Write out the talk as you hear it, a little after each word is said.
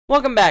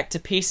Welcome back to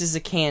Pieces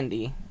of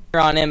Candy here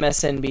on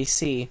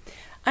MSNBC.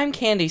 I'm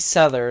Candy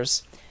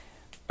Suthers.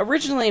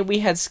 Originally, we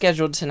had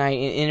scheduled tonight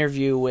an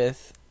interview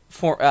with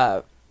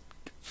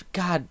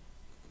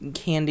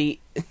Candy.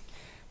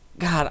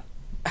 God.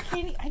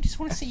 Candy, I just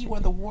want to say you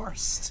are the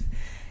worst.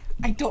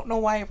 I don't know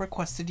why I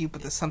requested you,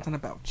 but there's something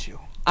about you.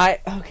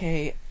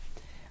 Okay.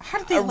 How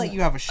did they let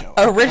you have a show?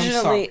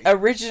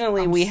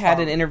 Originally, we had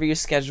an interview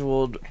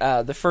scheduled,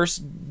 the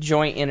first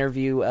joint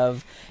interview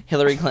of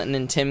Hillary Clinton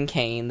and Tim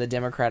Kaine, the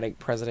Democratic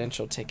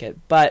presidential ticket.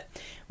 But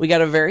we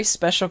got a very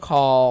special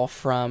call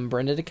from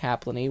Brenda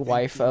DeCaplini,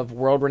 wife of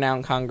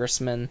world-renowned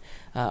Congressman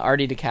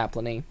Artie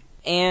DeCaplini.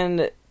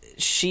 And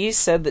she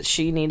said that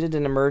she needed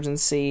an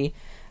emergency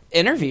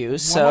interview.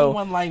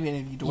 One-on-one live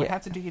interview. Do I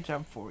have to do your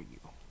job for you?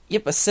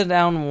 Yep, a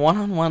sit-down,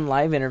 one-on-one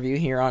live interview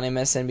here on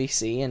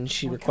MSNBC, and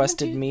she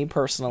requested me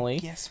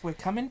personally. Yes, we're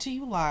coming to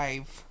you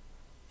live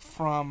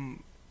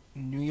from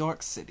New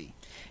York City.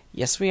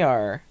 Yes, we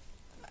are.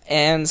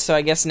 And so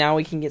I guess now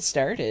we can get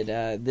started.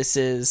 This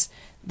is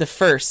the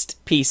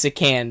first piece of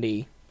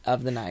candy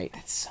of the night.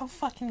 That's so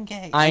fucking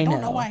gay. I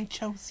don't know why I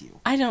chose you.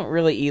 I don't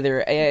really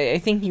either. I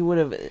think you would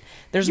have...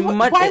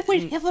 Why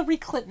would Hillary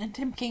Clinton and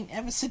Tim Kaine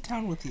ever sit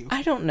down with you?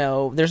 I don't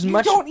know.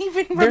 You don't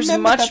even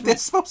remember that they're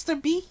supposed to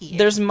be here.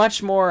 There's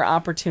much more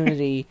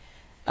opportunity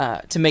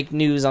to make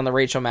news on the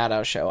Rachel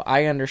Maddow show.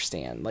 I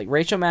understand. Like,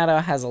 Rachel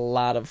Maddow has a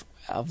lot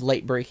of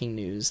late-breaking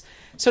news.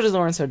 So does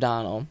Lawrence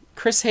O'Donnell.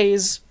 Chris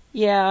Hayes,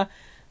 yeah.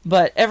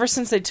 But ever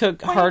since they took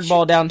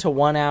Hardball down to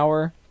 1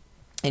 hour...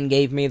 and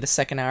gave me the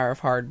second hour of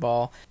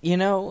Hardball. You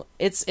know,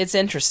 it's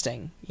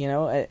interesting. You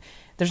know,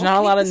 there's not a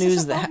lot of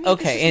news that...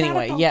 Okay,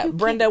 anyway, yeah,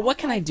 Brenda, what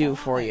can I do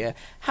for you?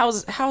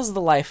 How's the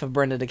life of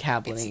Brenda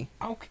DeCaplini?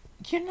 Okay,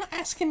 you're not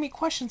asking me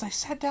questions. I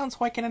sat down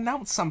so I can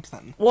announce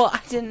something. Well, I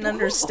didn't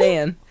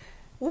understand.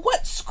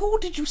 What school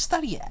did you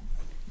study at?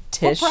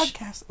 Tisch. What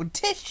broadcast?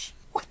 Tisch?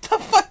 What the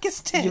fuck is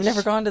Tisch? You've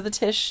never gone to the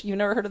Tisch? You've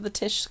never heard of the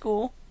Tisch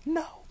school?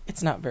 No.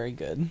 It's not very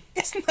good.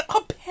 It's not,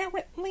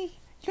 apparently...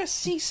 You're a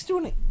C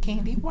student,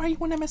 Candy. Why are you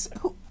an MS?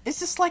 Who is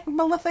this? Like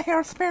Melissa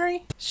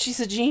Harrisberry? She's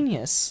a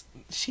genius.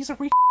 She's a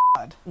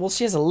retard. Well,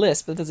 she has a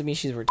lisp, but that doesn't mean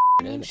she's retarded.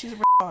 I mean, she's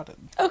retarded.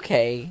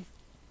 Okay.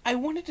 I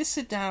wanted to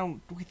sit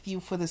down with you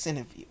for this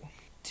interview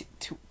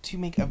to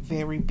make a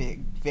very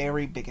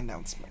big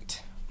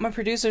announcement. My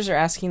producers are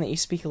asking that you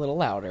speak a little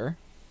louder.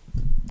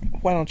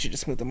 Why don't you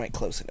just move the mic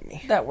closer to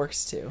me? That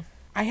works too.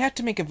 I have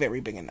to make a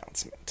very big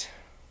announcement.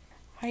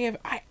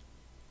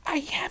 I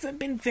haven't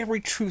been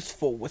very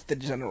truthful with the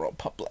general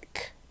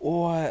public,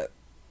 or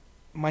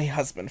my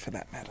husband for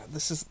that matter.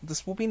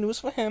 This will be news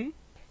for him.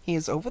 He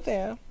is over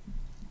there,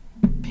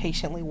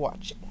 patiently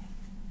watching.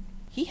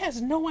 He has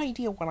no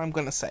idea what I'm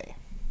gonna say,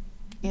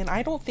 and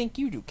I don't think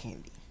you do,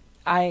 Candy.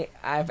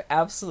 I've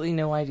absolutely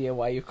no idea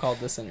why you called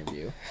this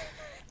interview.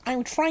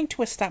 I'm trying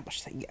to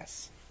establish that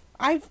yes,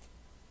 I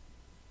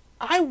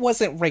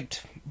wasn't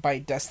raped by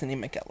Destiny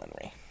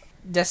McEllhenry.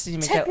 Destiny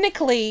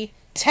McEllhenry.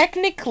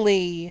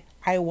 Technically,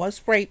 I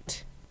was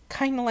raped.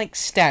 Kind of like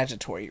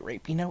statutory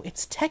rape, you know?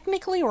 It's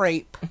technically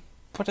rape,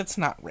 but it's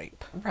not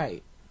rape.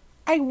 Right.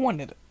 I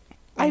wanted it.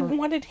 I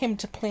wanted him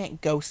to plant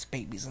ghost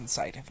babies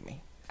inside of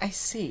me. I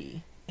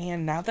see.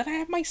 And now that I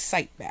have my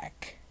sight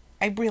back,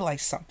 I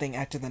realized something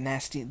after the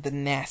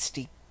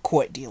nasty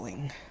court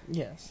dealing.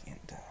 Yes. And,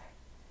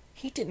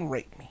 he didn't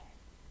rape me.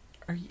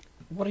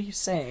 What are you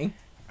saying?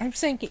 I'm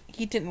saying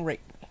he didn't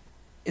rape me.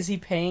 Is he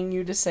paying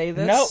you to say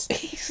this? No,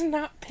 he's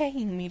not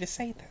paying me to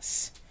say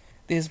this.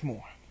 There's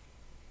more.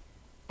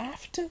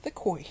 After the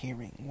court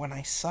hearing, when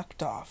I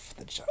sucked off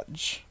the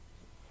judge...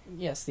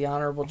 Yes, the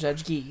Honorable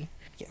Judge Gee.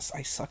 Yes,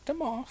 I sucked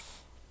him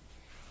off,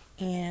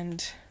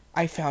 and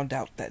I found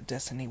out that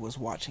Destiny was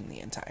watching the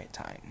entire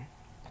time.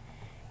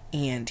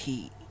 And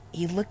he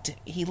looked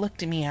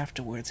at me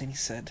afterwards, and he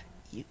said,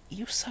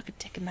 You suck a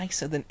dick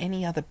nicer than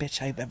any other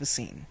bitch I've ever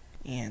seen.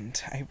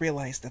 And I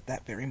realized at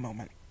that very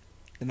moment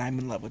that I'm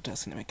in love with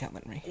Destiny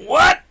McEllhenry.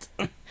 What?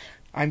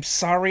 I'm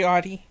sorry,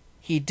 Artie.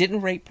 He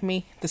didn't rape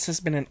me. This has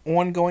been an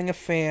ongoing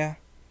affair.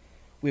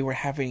 We were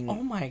having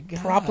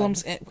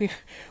problems.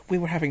 We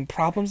were having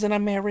problems in our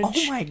marriage.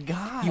 Oh my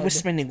God! You were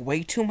spending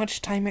way too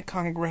much time at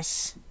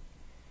Congress,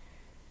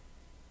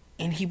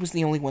 and he was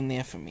the only one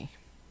there for me.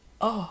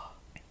 Oh.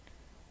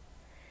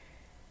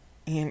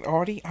 And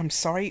Artie, I'm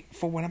sorry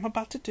for what I'm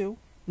about to do.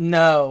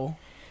 No.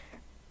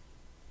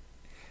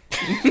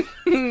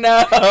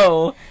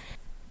 No.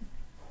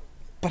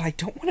 But I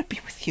don't want to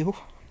be with you.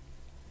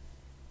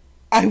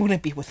 I want to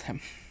be with him.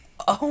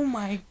 Oh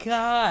my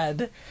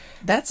God.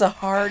 That's a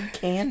hard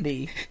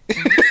candy.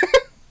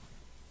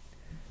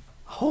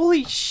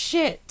 Holy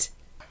shit.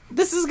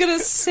 This is gonna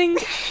sink.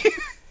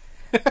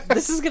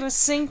 This is gonna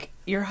sink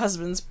your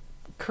husband's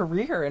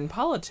career in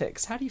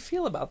politics. How do you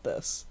feel about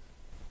this?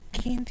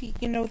 Candy,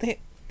 you know, there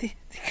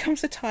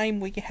comes a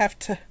time where you have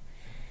to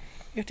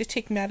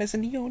take matters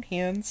into your own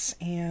hands,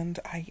 and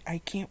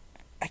I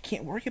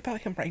can't worry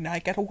about him right now. I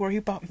gotta worry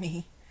about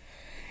me.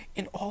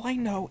 And all I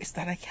know is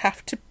that I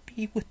have to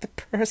be with the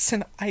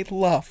person I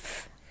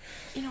love.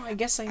 You know, I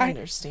guess I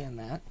understand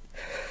that.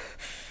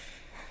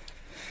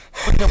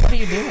 Brenda, what are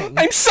you doing?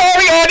 I'm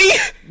sorry, Artie!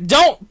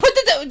 Don't! Put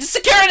the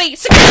security!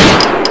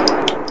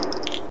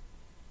 Security!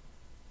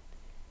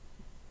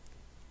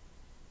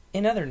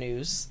 In other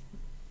news,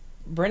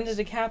 Brenda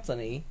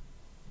McEllhenry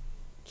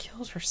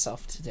killed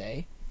herself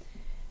today,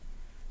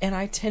 and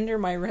I tender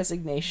my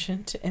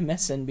resignation to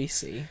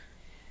MSNBC.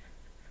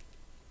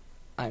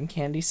 I'm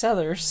Candy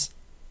Suthers,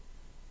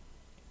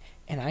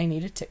 and I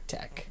need a Tic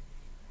Tac.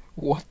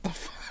 What the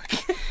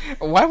fuck?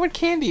 Why would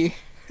Candy?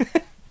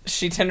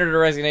 She tendered her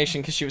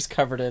resignation because she was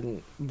covered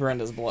in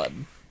Brenda's blood.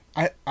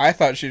 I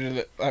thought she did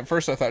it. At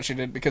first I thought she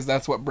did because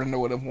that's what Brenda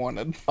would have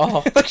wanted.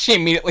 Oh. Like she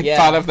immediately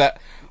thought of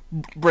that.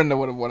 Brenda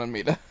would have wanted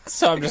me to.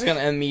 So I'm just going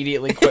to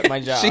immediately quit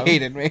my job. She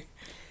hated me.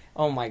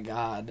 Oh my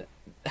god.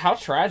 How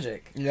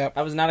tragic. Yep.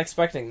 I was not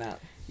expecting that.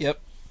 Yep.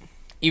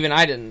 Even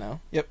I didn't know.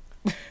 Yep.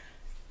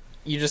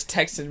 You just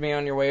texted me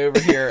on your way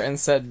over here and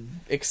said,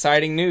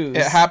 exciting news.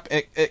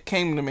 It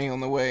came to me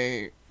on the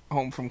way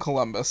home from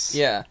Columbus.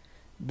 Yeah.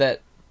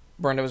 That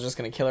Brenda was just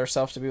going to kill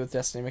herself to be with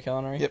Destiny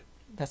McEllhenry? Yep.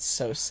 That's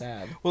so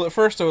sad. Well, at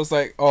first I was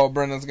like, oh,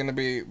 Brenda is going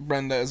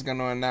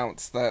to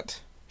announce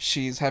that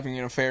she's having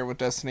an affair with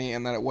Destiny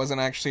and that it wasn't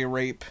actually a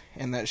rape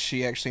and that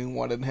she actually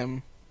wanted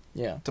him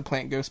to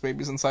plant ghost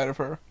babies inside of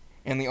her.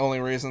 And the only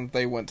reason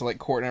they went to, like,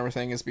 court and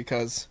everything is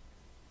because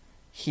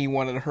he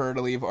wanted her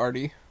to leave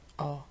Artie.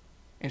 Oh.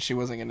 And she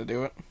wasn't going to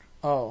do it.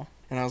 Oh.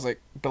 And I was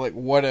like, but, like,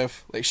 what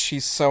if, like,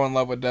 she's so in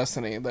love with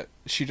Destiny that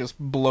she just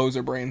blows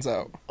her brains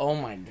out? Oh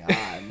my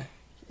god.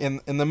 In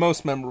the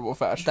most memorable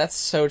fashion. That's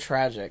so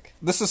tragic.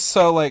 This is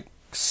so, like,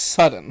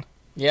 sudden.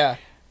 Yeah.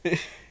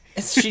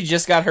 She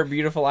just got her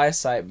beautiful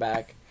eyesight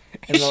back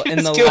in the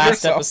killed last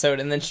herself. episode,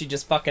 and then she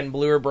just fucking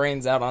blew her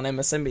brains out on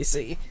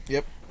MSNBC.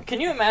 Yep. Can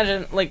you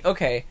imagine, like,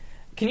 okay,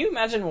 can you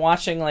imagine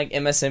watching, like,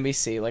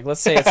 MSNBC? Like, let's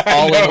say it's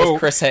All In with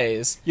Chris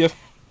Hayes. Yep.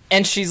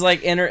 And she's,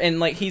 like,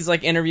 he's,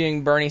 like,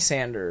 interviewing Bernie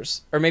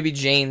Sanders, or maybe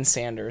Jane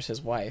Sanders,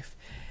 his wife.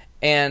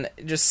 And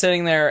just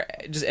sitting there,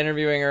 just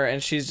interviewing her,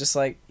 and she's just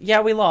like,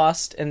 yeah, we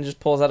lost, and just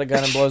pulls out a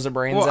gun and blows her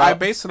brains out. Well, I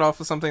based it off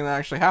of something that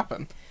actually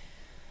happened.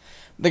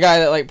 The guy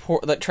that, like,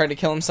 that tried to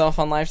kill himself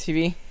on live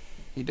TV?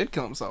 He did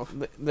kill himself.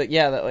 He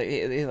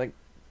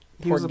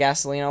poured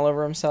gasoline all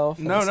over himself.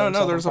 No.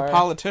 There's a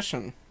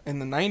politician in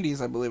the 90s,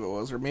 I believe it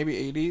was, or maybe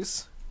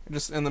 80s.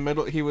 Just in the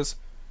middle, he was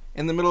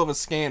in the middle of a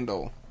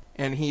scandal,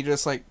 and he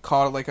just, like,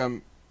 called, like,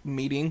 a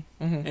meeting,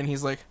 and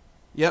he's like,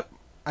 yep.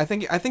 I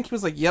think he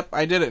was like, yep,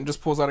 I did it, and just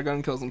pulls out a gun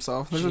and kills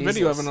himself. There's a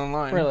video of it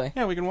online. Really?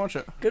 Yeah, we can watch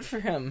it. Good for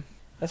him.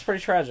 That's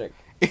pretty tragic.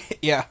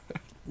 Yeah.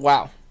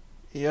 Wow.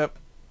 Yep.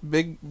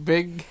 Big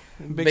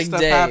stuff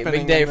day. happening.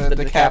 Big day in for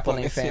the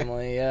McEllhenry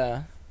family,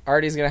 yeah.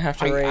 Artie's gonna have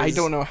to raise... I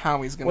don't know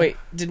how he's gonna... Wait,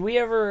 did we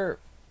ever...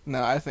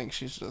 No, I think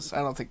she's just... I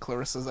don't think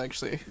Clarissa's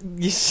actually...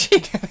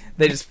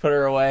 They just put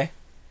her away.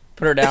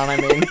 Put her down, I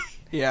mean.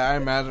 Yeah, I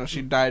imagine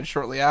she died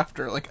shortly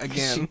after, like,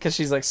 again. Because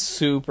she's, like,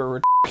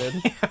 super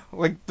retarded. Yeah,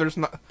 like, there's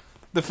not...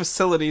 The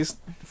facilities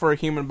for a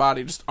human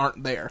body just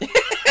aren't there.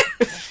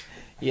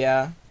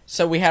 Yeah.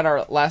 So we had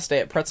our last day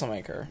at Pretzel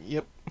Maker.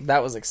 Yep.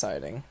 That was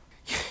exciting.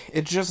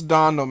 It just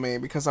dawned on me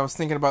because I was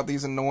thinking about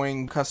these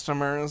annoying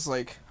customers.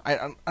 Like, I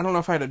don't know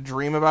if I had a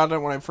dream about it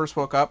when I first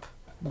woke up,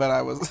 but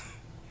I was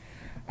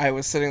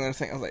sitting there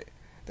thinking, I was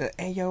like,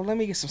 hey, yo, let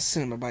me get some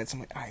cinnamon bites. I'm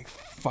like, I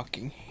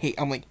fucking hate...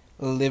 I'm, like,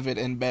 livid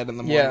in bed in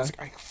the morning. Yeah. I was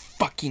like, I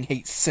fucking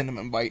hate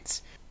cinnamon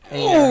bites.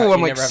 And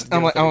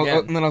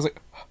and then I was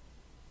like,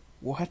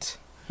 what?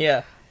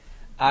 Yeah.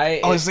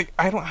 I was like,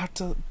 I don't have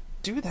to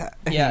do that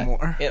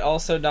anymore. It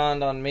also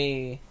dawned on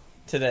me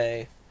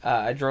today.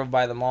 I drove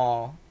by the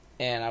mall,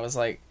 and I was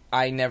like,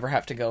 I never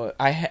have to go.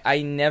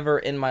 I never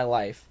in my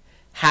life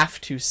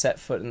have to set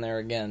foot in there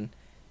again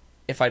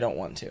if I don't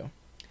want to.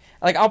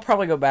 Like, I'll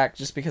probably go back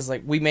just because,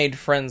 like, we made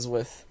friends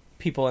with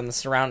people in the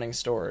surrounding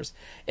stores.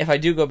 If I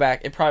do go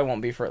back, it probably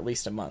won't be for at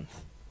least a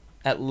month.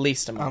 At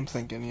least a month. I'm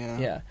thinking, yeah.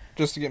 Yeah.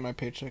 Just to get my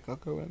paycheck, I'll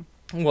go in.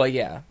 Well,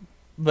 yeah.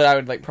 But I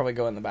would, like, probably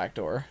go in the back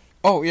door.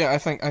 Oh, yeah, I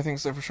think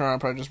so for sure. I'll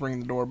probably just ring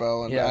the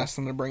doorbell and ask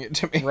them to bring it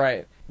to me.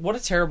 Right. What a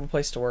terrible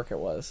place to work it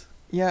was.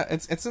 Yeah,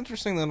 it's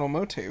interesting that on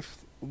MOATAIF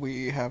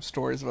we have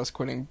stories of us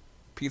quitting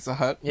Pizza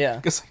Hut.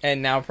 Yeah.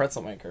 And now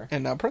Pretzel Maker.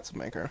 And now Pretzel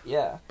Maker.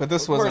 Yeah. But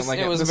this wasn't like...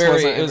 It was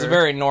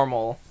very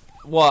normal.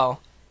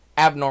 Well,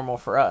 abnormal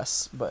for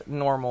us, but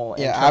normal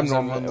in terms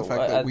abnormal of in the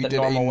fact that we the did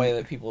normal way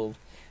that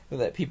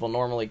people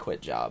normally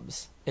quit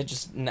jobs. It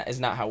just is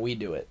not how we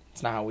do it.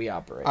 It's not how we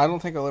operate. I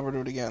don't think I'll ever do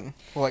it again.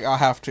 Well, like, I'll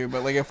have to,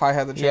 but, like, if I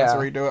had the chance to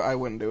redo it, I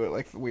wouldn't do it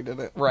like we did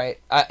it. Right.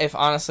 If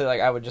honestly,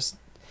 like, I would just...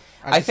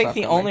 I think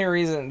the only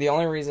reason...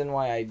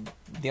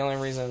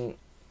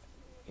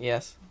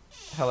 Yes.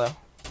 Hello.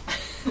 I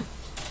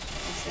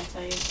was going to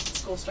tell you,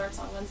 school starts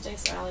on Wednesday,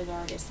 so Allie's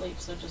already asleep,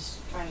 so just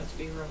try not to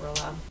be real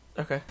loud.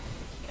 Okay.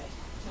 Okay.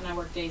 And I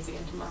work days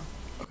again tomorrow.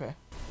 Okay.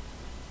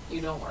 You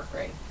don't work,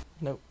 right?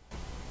 Nope.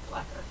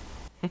 Blacker.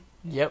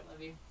 Yep.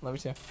 Love you. Love you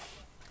too.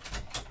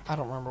 I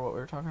don't remember what we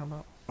were talking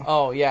about.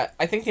 Oh, yeah.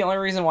 I think the only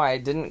reason why I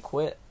didn't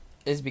quit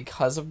is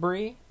because of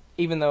Bree,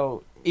 even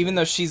though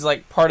she's,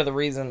 like, part of the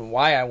reason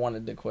why I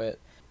wanted to quit,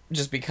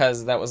 just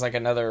because that was, like,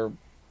 another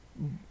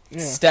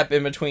step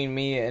in between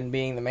me and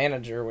being the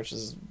manager, which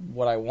is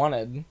what I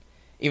wanted,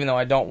 even though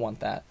I don't want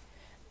that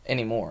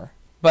anymore.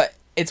 But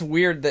it's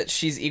weird that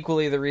she's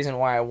equally the reason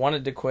why I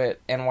wanted to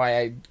quit and why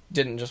I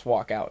didn't just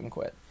walk out and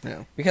quit.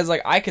 Yeah. Because,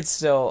 like, I could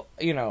still,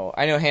 I know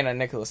Hannah and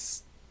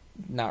Nicholas,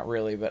 not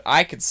really, but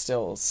I could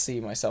still see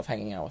myself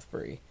hanging out with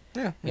Bree.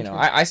 Yeah.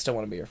 I still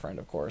want to be her friend,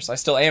 of course. I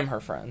still am her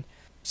friend.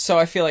 So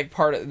I feel like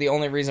the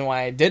only reason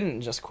why I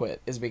didn't just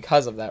quit is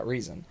because of that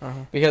reason.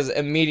 Because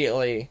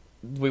immediately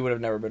we would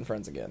have never been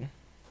friends again.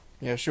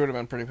 Yeah, she would have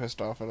been pretty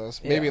pissed off at us.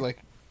 Yeah. Maybe like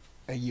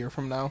a year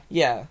from now.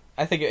 Yeah,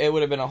 I think it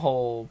would have been a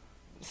whole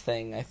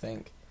thing, I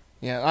think.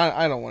 Yeah,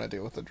 I don't want to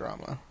deal with the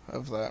drama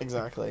of that.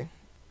 Exactly.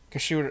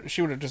 Because she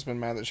would have just been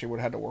mad that she would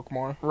have had to work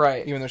more.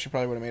 Right. Even though she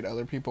probably would have made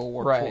other people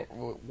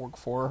work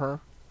for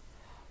her.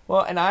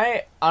 Well, and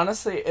I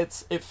honestly,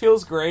 it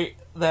feels great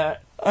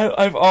that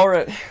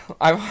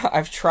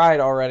I've tried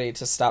already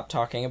to stop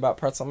talking about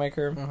Pretzel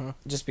Maker,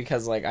 just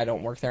because like I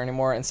don't work there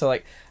anymore, and so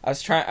like I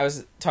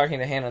was talking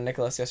to Hannah and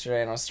Nicholas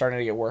yesterday, and I was starting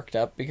to get worked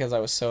up because I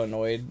was so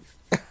annoyed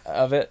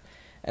of it,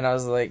 and I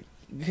was like,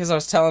 because I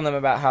was telling them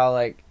about how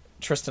like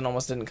Tristan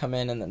almost didn't come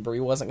in, and then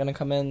Bree wasn't going to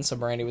come in, so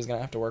Brandy was going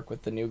to have to work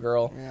with the new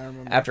girl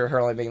after her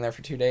only being there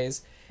for 2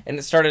 days, and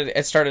it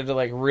started to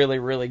like really,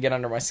 really get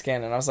under my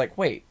skin, and I was like,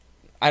 wait.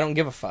 I don't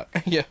give a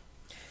fuck. Yeah.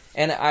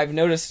 And I've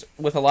noticed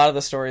with a lot of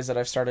the stories that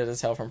I've started to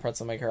tell from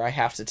Pretzel Maker, I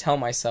have to tell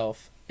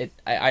myself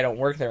I don't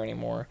work there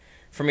anymore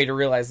for me to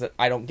realize that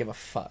I don't give a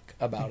fuck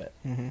about it.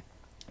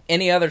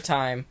 Any other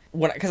time,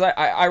 because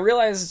I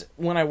realized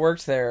when I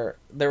worked there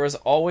was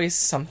always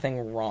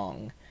something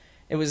wrong.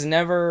 It was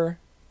never,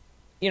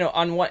 I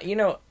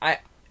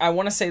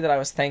want to say that I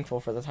was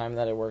thankful for the time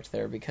that I worked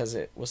there because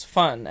it was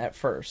fun at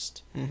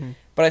first.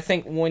 But I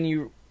think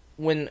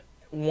when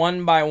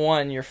one by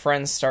one your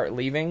friends start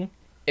leaving,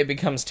 it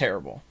becomes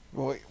terrible.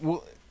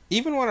 Well,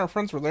 even when our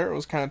friends were there, it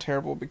was kind of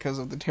terrible because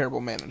of the terrible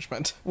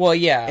management. Well,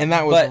 yeah. And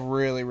that was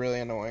really,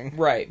 really annoying.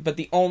 Right, but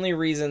the only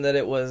reason that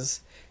it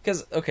was...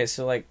 Because, okay,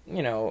 so, like,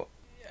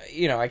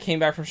 I came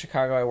back from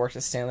Chicago, I worked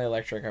at Stanley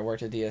Electric, I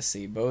worked at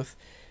DSC, both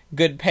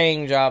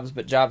good-paying jobs,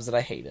 but jobs that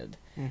I hated.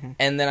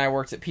 And then I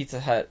worked at Pizza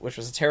Hut, which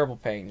was a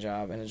terrible-paying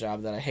job, and a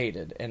job that I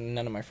hated, and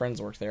none of my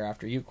friends worked there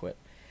after you quit.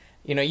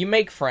 You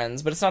make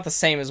friends, but it's not the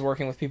same as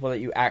working with people that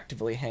you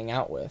actively hang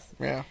out with.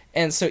 Yeah.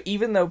 And so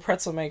even though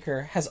Pretzel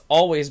Maker has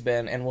always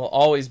been and will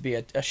always be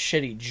a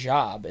shitty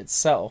job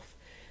itself,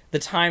 the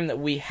time that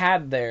we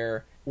had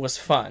there was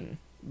fun.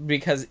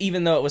 Because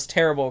even though it was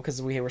terrible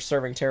because we were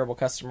serving terrible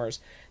customers,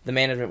 the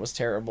management was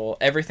terrible,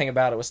 everything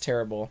about it was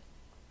terrible,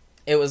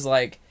 it was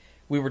like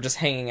we were just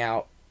hanging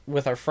out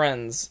with our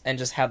friends and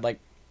just had like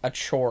a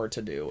chore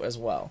to do as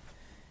well.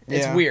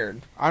 It's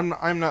weird. I'm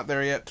not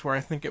there yet to where I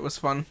think it was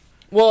fun.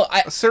 Well,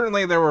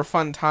 certainly there were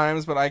fun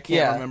times, but I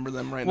can't remember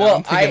them right now.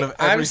 I'm thinking of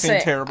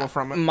everything terrible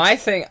from it. My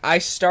thing, I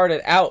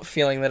started out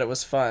feeling that it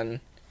was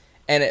fun,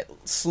 and it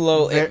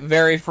slowly,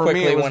 very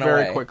quickly went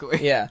away. Very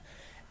quickly. Yeah,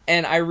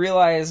 and I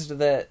realized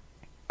that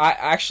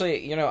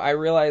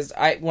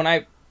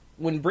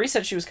when Bree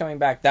said she was coming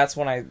back, that's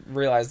when I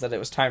realized that it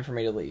was time for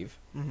me to leave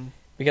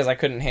because I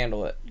couldn't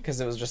handle it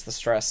because it was just the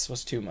stress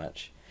was too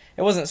much.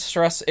 It wasn't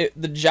stress.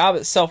 The job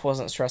itself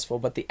wasn't stressful,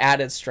 but the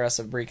added stress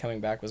of Bree coming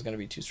back was going to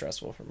be too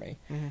stressful for me.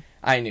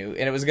 I knew,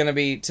 and it was going to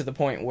be to the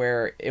point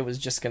where it was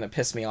just going to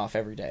piss me off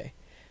every day.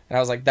 And I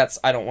was like,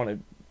 I don't want to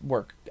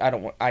work.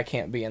 I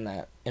can't be in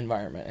that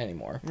environment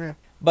anymore. Yeah.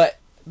 But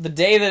the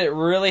day that it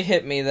really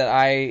hit me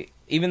that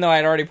even though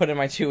I'd already put in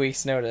my 2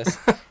 weeks notice,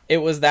 it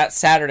was that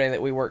Saturday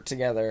that we worked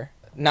together.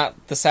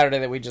 Not the Saturday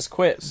that we just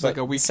quit, but like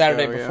a week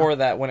Saturday ago, before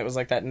that when it was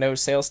like that no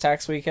sales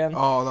tax weekend.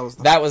 Oh,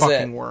 that was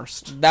fucking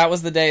worst. That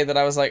was the day that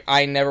I was like,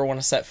 I never want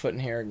to set foot in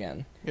here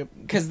again. Yep.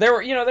 Because there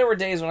were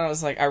days when I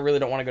was like, I really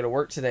don't want to go to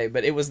work today.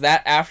 But it was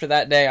that after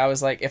that day, I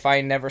was like, if I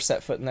never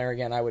set foot in there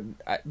again,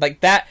 like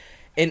that.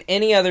 In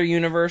any other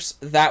universe,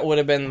 that would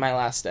have been my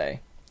last day,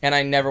 and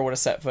I never would have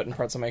set foot in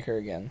Pretzel Maker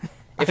again.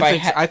 I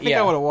think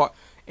I would have walked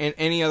in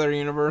any other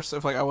universe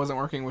if like I wasn't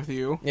working with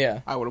you.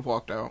 Yeah, I would have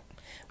walked out.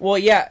 Well,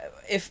 yeah,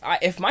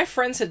 if my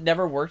friends had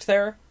never worked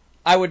there,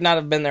 I would not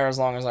have been there as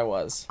long as I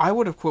was. I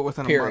would have quit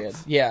within a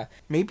month. Yeah.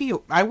 Maybe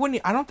I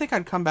wouldn't. I don't think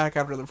I'd come back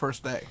after the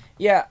first day.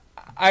 Yeah,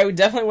 I would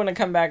definitely wouldn't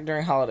have come back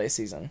during holiday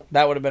season.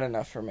 That would have been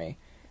enough for me.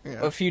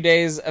 Yeah. A few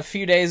days of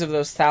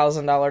those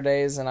 $1,000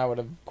 days, and I would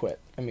have quit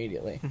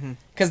immediately.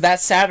 Because that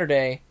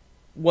Saturday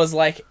was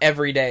like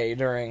every day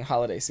during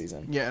holiday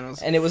season. Yeah,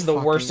 and it was the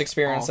worst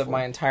experience of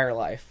my entire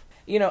life.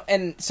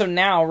 And so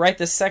now, right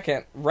this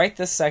second,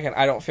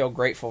 I don't feel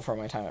grateful for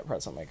my time at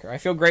Pretzel Maker. I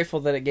feel grateful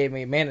that it gave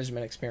me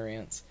management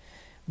experience.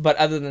 But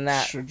other than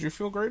that... Should you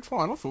feel grateful?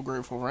 I don't feel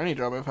grateful for any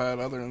job I've had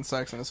other than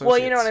Sex and Associates. Well,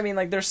 you know what I mean?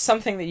 Like, there's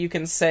something that you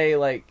can say,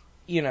 like,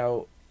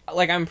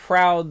 like, I'm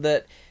proud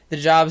that the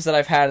jobs that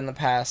I've had in the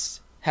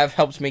past have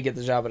helped me get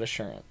the job at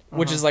Assurant,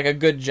 which is, like, a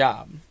good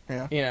job.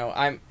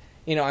 Yeah.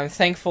 I'm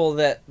thankful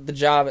that the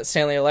job at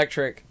Stanley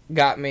Electric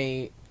got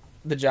me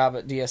the job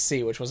at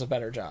DSC, which was a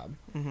better job.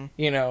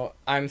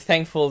 I'm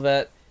thankful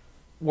that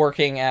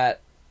working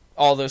at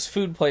all those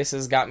food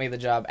places got me the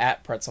job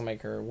at Pretzel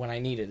Maker when I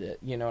needed it.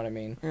 You know what I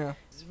mean? Yeah.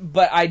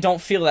 But I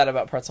don't feel that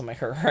about Pretzel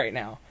Maker right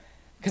now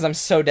because I'm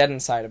so dead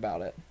inside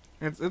about it.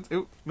 It's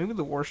maybe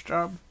the worst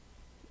job.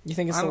 You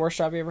think it's the worst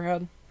job you ever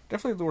had?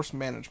 Definitely the worst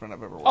management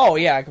I've ever worked. Oh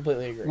yeah, I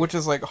completely agree. Which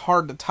is like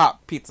hard to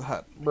top Pizza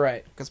Hut.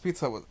 Right. Because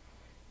Pizza Hut was,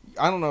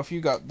 I don't know if you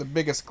got the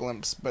biggest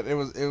glimpse, but it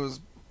was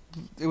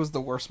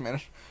the worst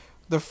management.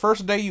 The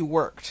first day you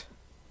worked,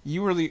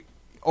 you were the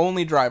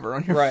only driver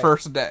on your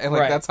first day.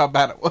 Like that's how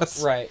bad it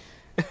was. Right.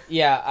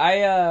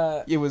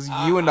 Yeah, it was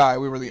you and I.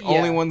 We were the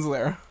only ones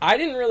there. I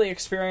didn't really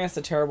experience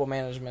the terrible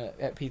management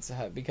at Pizza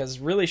Hut because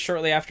really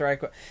shortly after I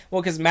quit,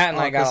 well, because Matt and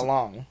I got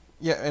along.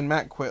 Yeah, and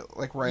Matt quit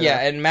like right. Yeah,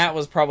 after. and Matt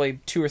was probably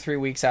 2 or 3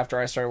 weeks after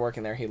I started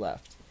working there. He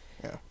left.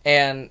 Yeah.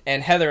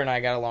 And Heather and I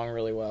got along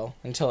really well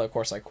until, of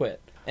course, I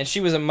quit. And she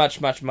was a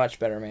much, much, much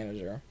better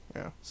manager.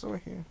 Yeah. So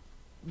yeah.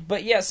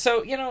 But yeah,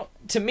 so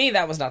to me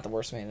that was not the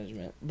worst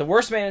management. The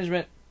worst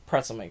management,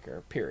 Pretzel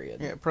Maker.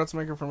 Period. Yeah, Pretzel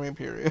Maker for me.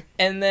 Period.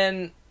 And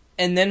then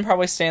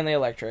probably Stanley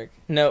Electric.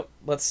 Nope.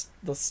 Let's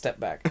step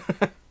back.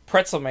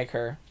 Pretzel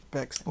Maker.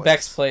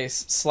 Beck's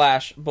Place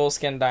 /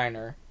 Bullskin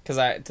Diner,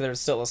 because they're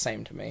still the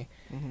same to me.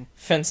 Mm-hmm.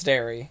 Fence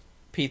Dairy,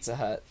 Pizza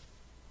Hut,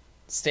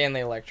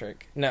 Stanley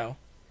Electric. No.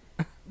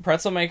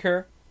 Pretzel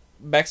Maker,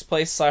 Beck's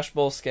Place /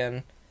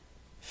 Bullskin,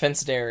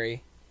 Fence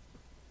Dairy,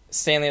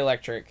 Stanley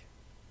Electric,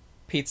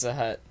 Pizza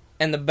Hut,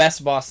 and the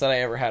best boss that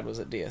I ever had was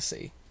at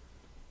DSC.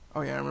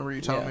 Oh yeah, I remember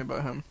you telling me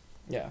about him.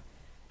 Yeah.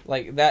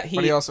 Like that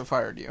But he also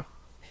fired you.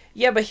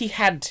 Yeah, but he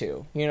had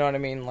to. You know what I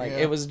mean? Like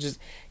it was just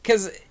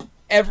because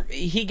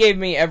he gave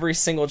me every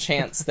single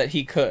chance that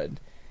he could,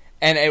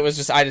 and it was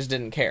just I just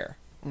didn't care.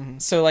 Mm-hmm.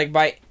 So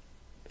like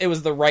it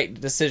was the right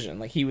decision.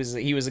 Like he was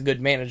a good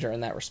manager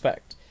in that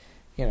respect,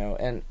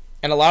 and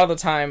a lot of the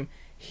time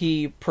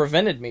he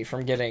prevented me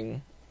from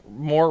getting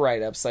more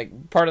write-ups.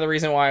 Like part of the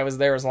reason why I was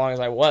there as long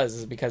as I was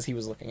is because he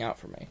was looking out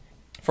for me,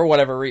 for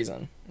whatever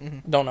reason.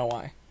 Mm-hmm. Don't know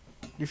why.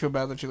 You feel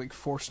bad that you like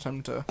forced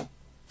him to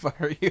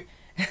fire you?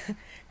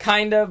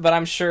 Kind of, but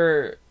I'm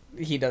sure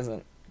he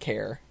doesn't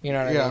care. You know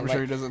what I mean? Yeah, I'm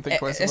sure he doesn't think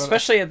twice about it.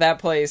 Especially at that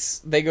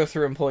place, they go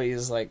through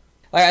employees like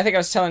I think I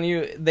was telling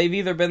you, they've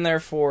either been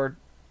there for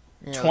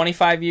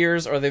 25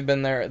 years or they've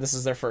been there, this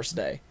is their first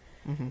day.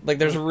 Mm-hmm. Like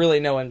there's really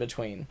no in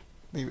between.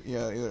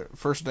 Yeah, either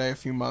first day, a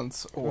few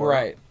months,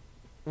 or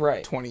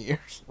right, 20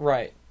 years.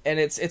 Right, and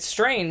it's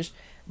strange,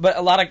 but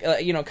a lot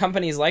of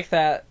companies like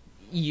that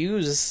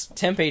use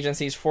temp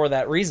agencies for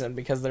that reason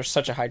because there's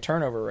such a high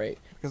turnover rate.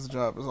 Because the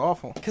job is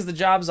awful. Because the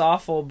job's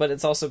awful, but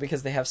it's also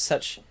because they have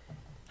such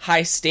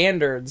high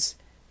standards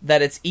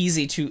that it's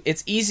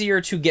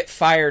easier to get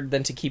fired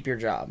than to keep your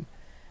job.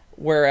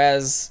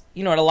 Whereas,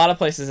 at a lot of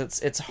places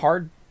it's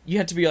hard. You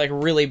have to be like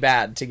really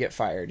bad to get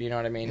fired, you know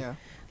what I mean? Yeah.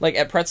 Like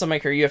at Pretzel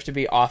Maker, you have to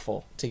be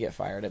awful to get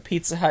fired. At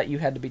Pizza Hut, you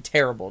had to be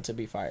terrible to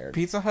be fired.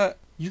 Pizza Hut,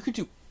 you could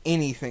do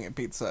anything at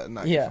Pizza Hut and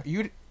not get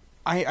fired.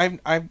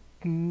 I've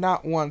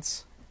not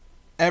once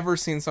ever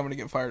seen somebody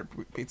get fired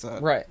at Pizza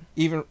Hut. Right.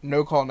 Even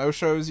no call, no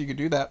shows, you could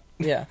do that.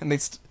 Yeah. And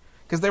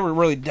because they were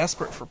really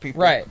desperate for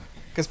people. Right.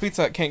 Because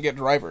Pizza Hut can't get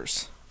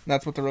drivers.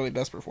 That's what they're really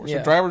desperate for. So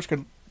Yeah. drivers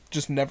could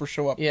just never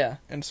show up. Yeah.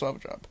 And still have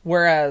a job.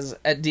 Whereas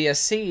at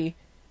DSC,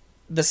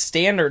 the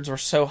standards were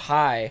so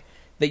high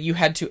that you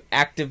had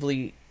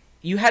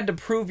to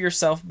prove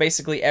yourself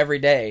basically every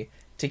day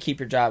to keep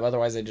your job.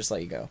 Otherwise, they just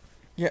let you go.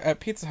 Yeah,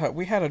 at Pizza Hut,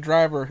 we had a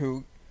driver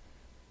who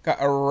got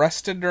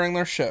arrested during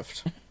their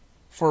shift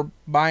for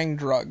buying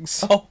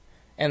drugs. Oh,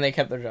 and they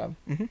kept their job.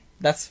 Mm-hmm.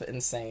 That's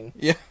insane.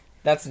 Yeah.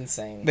 That's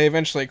insane. They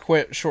eventually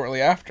quit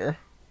shortly after,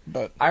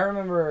 but... I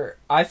remember,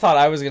 I thought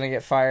I was going to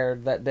get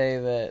fired that day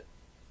that...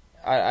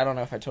 I don't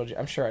know if I told you.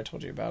 I'm sure I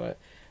told you about it.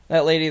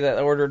 That lady that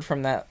ordered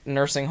from that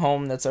nursing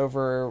home that's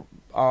over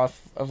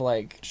off of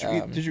like...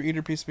 Did you eat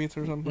her piece of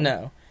pizza or something?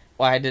 No.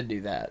 Well, I did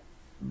do that,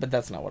 but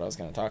that's not what I was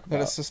going to talk about.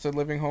 That assisted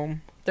living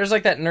home? There's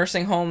like that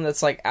nursing home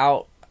that's like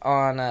out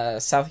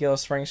on South Yellow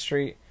Spring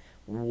Street.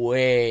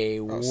 Way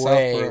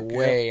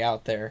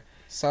out there.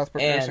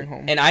 Southbrook Nursing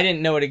Home. And I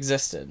didn't know it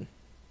existed.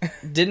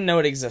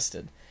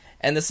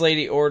 And this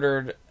lady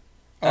ordered...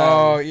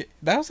 that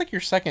was like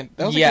your second...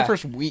 That was like your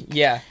first week.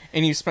 Yeah.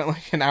 And you spent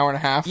like an hour and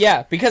a half.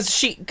 Yeah,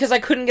 because I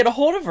couldn't get a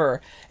hold of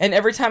her. And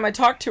every time I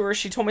talked to her,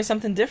 she told me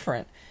something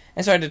different.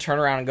 And so I had to turn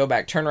around and go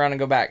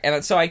back.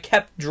 And so I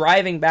kept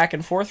driving back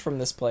and forth from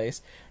this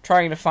place,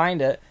 trying to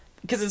find it.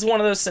 Because it's one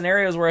of those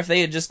scenarios where if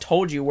they had just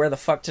told you where the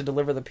fuck to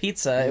deliver the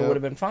pizza, it would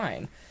have been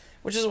fine.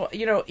 Which is,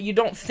 you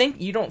don't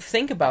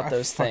think about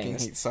those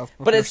things. Hate Southbrook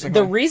but it's Nursing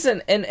the Home.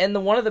 reason,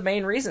 and one of the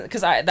main reasons,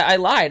 because I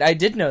lied. I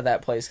did know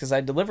that place because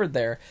I delivered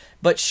there,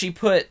 but she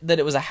put that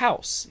it was a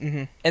house,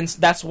 and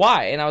that's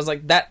why. And I was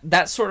like,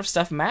 that sort of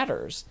stuff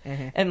matters.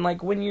 And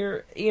like when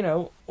you're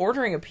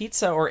ordering a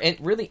pizza or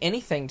really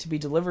anything to be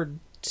delivered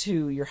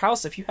to your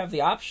house, if you have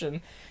the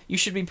option, you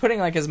should be putting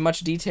like as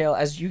much detail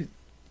as you.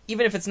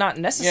 Even if it's not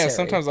necessary. Yeah,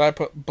 sometimes I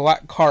put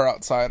black car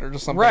outside or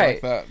just something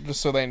like that, just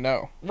so they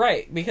know.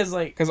 Right, because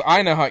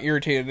I know how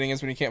irritating it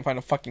is when you can't find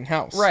a fucking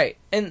house. Right,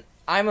 and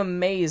I'm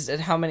amazed at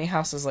how many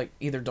houses, like,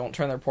 either don't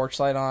turn their porch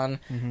light on,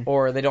 Mm-hmm.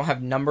 or they don't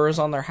have numbers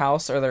on their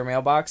house or their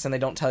mailbox, and they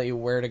don't tell you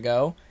where to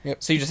go.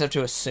 Yep. So you just have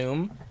to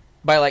assume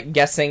by, like,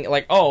 guessing,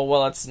 like, oh,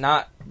 well, it's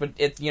not, but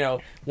it's,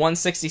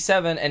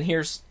 167, and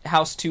here's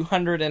house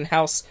 200 and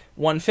house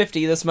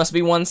 150. This must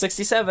be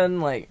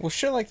 167. Like, Well,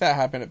 shit like that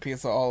happen at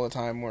pizza all the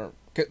time, where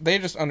they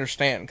just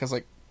understand, because,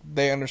 like,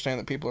 they understand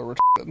that people are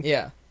retarded.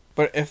 yeah.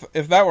 But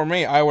if that were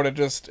me, I would have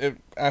just,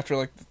 after,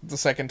 like, the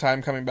second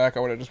time coming back, I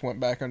would have just went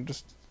back and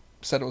just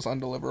said it was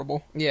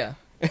undeliverable. Yeah.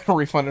 And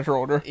refunded her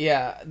order.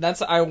 Yeah.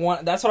 That's what I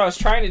was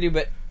trying to do,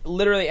 but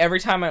literally every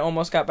time I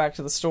almost got back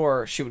to the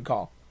store, she would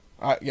call.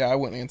 I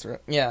wouldn't answer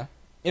it. Yeah.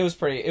 It was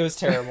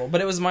terrible.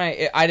 But it was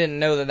I didn't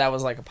know that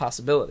was, like, a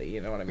possibility,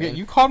 you know what I mean? Yeah,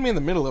 you called me in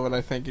the middle of it,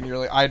 I think, and you're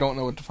like, I don't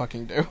know what to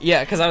fucking do.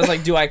 Yeah, because I was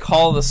like, do I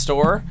call the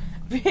store?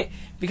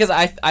 Because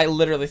I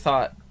literally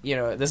thought,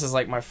 this is,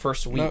 like, my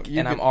first week,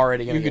 and I'm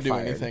already going to get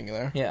fired. You could do anything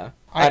there. Yeah.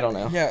 I don't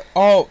know. Yeah.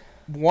 Oh,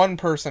 one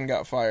person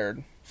got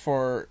fired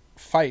for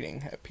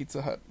fighting at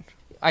Pizza Hut.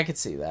 I could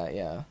see that,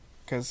 yeah.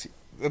 Because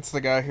that's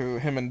the guy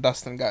him and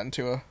Dustin got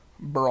into a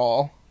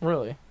brawl.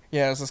 Really?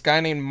 Yeah, it's this guy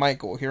named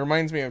Michael. He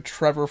reminds me of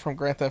Trevor from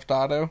Grand Theft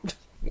Auto.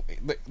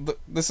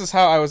 This is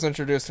how I was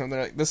introduced to him.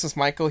 They're like, this is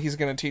Michael. He's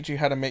going to teach you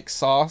how to make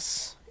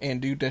sauce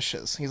and do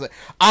dishes. He's like,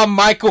 I'm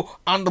Michael.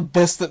 I'm the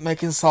best at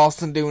making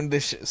sauce and doing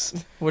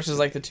dishes. Which is,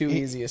 like, the two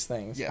easiest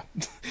things. Yeah.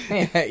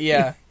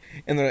 Yeah.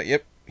 And they're like,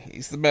 yep,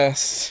 he's the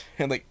best.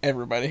 And, like,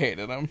 everybody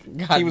hated him.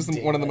 God He was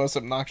one of the damn it. most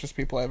obnoxious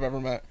people I've ever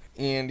met.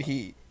 And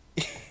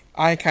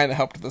I kind of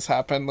helped this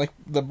happen, like,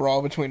 the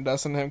brawl between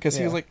Dustin and him. Because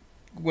he was like,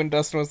 when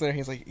Dustin was there,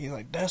 he's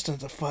like,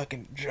 Dustin's a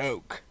fucking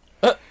joke.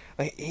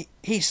 Like,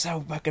 he's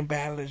so fucking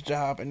bad at his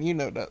job. And you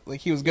know that,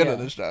 like, he was good at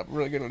his job,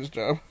 really good at his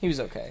job. He was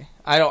okay.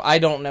 I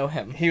don't know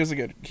him. He was a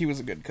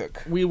good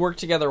cook. We worked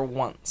together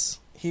once.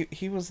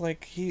 He was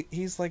like,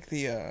 he's like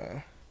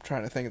the,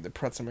 trying to think of the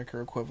Pretzel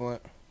Maker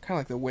equivalent. Kind of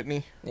like the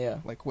Whitney. Yeah.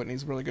 Like,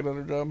 Whitney's really good at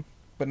her job.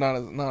 But not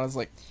as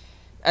like...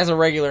 As a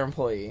regular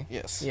employee.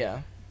 Yes.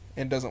 Yeah.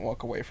 And doesn't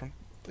walk away from...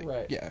 Like,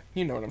 Right. Yeah,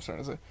 you know what I'm trying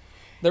to say.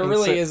 There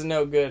really is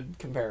no good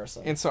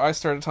comparison. And so I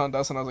started telling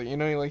Dustin, I was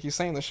like, like, he's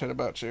saying this shit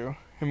about you.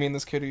 I mean,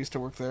 this kid who used to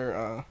work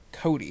there,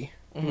 Cody,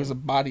 who's a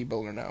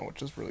bodybuilder now,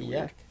 which is really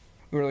weird.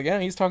 We were like, yeah,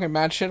 he's talking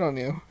mad shit on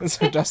you. And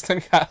so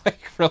Dustin got, like,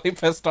 really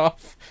pissed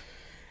off.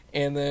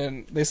 And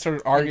then they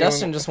started arguing. And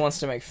Dustin just wants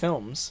to make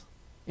films.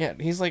 Yeah,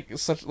 he's, like,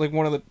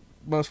 one of the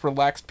most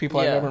relaxed people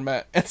I've ever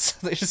met. And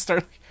so they just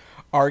started, like,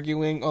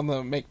 arguing on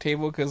the make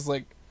table because,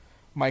 like,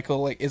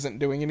 Michael, like, isn't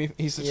doing anything.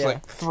 He's just,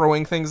 like,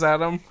 throwing things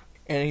at him.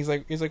 And he's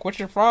like, what's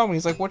your problem?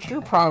 He's like, what's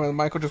your problem? And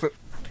Michael just went,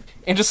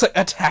 and just, like,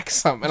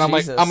 attacks him. And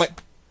Jesus. I'm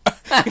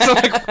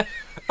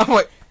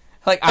like,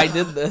 I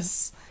did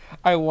this.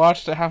 I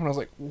watched it happen. I was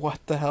like, what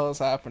the hell is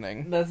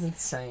happening? That's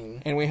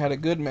insane. And we had a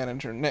good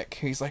manager, Nick,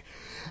 who's like,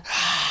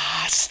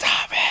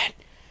 stop it.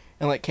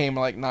 And, like, came,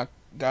 like,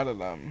 got it,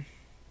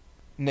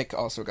 Nick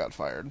also got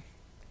fired.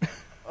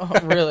 Oh,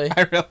 really?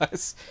 I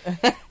realized.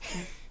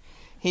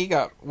 He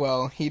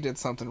did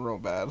something real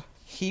bad.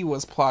 He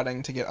was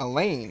plotting to get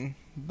Elaine,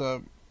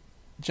 the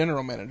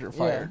general manager,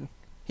 fired. Yeah.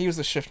 He was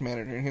the shift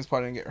manager, and he was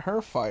plotting to get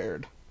her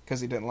fired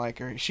because he didn't like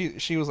her.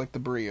 She was like the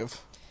Brie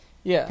of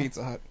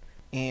Pizza Hut.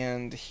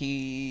 And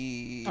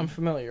I'm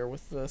familiar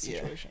with the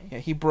situation. Yeah,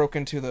 he broke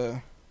into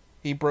the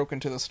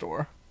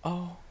store.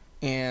 Oh.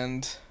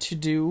 And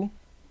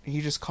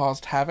he just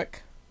caused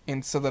havoc,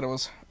 and so that it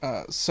was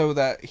so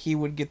that he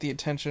would get the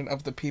attention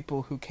of the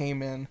people who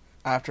came in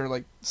after,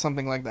 like,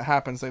 something like that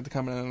happens. They have to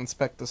come in and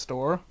inspect the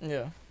store.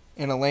 Yeah.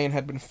 And Elaine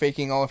had been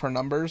faking all of her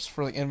numbers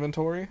for, like,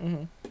 inventory,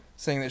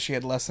 saying that she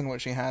had less than what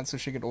she had so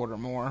she could order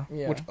more.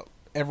 Yeah. Which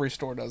every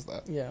store does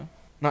that. Yeah.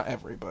 Not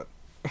every, but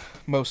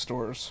most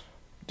stores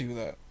do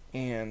that.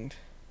 And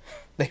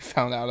they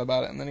found out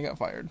about it, and then he got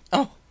fired.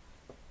 Oh.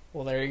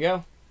 Well, there you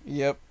go.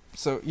 Yep.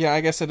 So, yeah,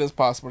 I guess it is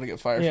possible to get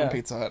fired from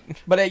Pizza Hut.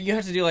 But you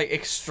have to do, like,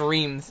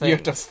 extreme things. You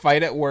have to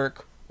fight at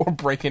work or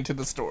break into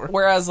the store.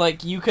 Whereas,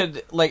 like, you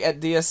could, like,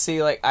 at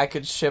DSC, like, I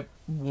could ship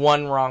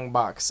one wrong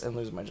box and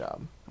lose my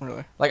job.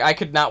 Really? Like, I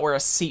could not wear a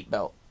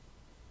seatbelt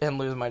and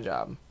lose my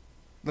job.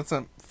 That's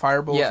a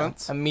fireable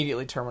offense?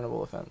 Immediately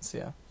terminable offense,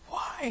 yeah.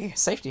 Why?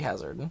 Safety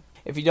hazard.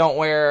 If you don't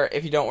wear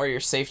your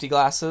safety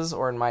glasses,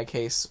 or in my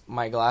case,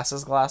 my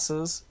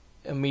glasses,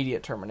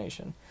 immediate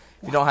termination.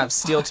 If you don't have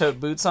steel-toed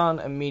boots on,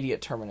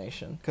 immediate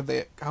termination.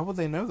 How would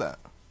they know that?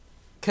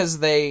 Because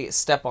they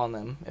step on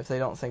them if they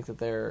don't think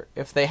that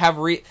if they have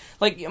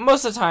like,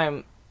 most of the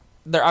time,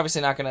 they're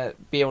obviously not going to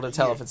be able to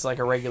tell if it's, like,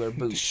 a regular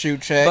boot. Shoe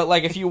check. But,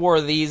 like, if you wore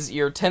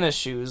your tennis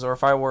shoes, or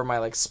if I wore my,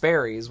 like,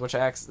 Sperry's, which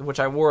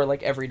I wore,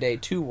 like, every day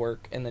to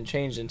work and then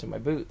changed into my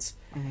boots.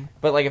 Mm-hmm.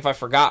 But, like, if I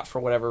forgot for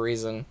whatever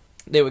reason,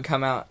 they would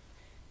come out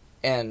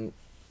and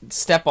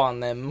step on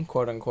them,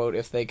 quote unquote,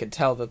 if they couldn't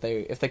tell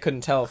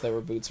if they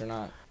were boots or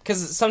not.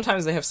 Because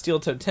sometimes they have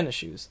steel-toed tennis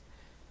shoes.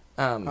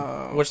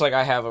 Which, like,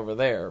 I have over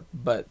there,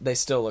 but they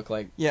still look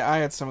like... Yeah, I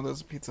had some of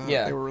those at Pizza Hut.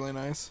 Yeah. They were really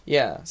nice.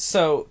 Yeah,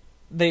 so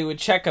they would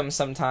check them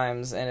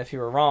sometimes, and if you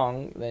were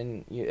wrong,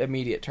 then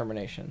immediate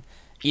termination.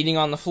 Eating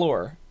on the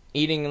floor,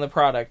 eating the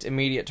product,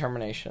 immediate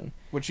termination.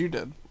 Which you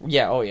did.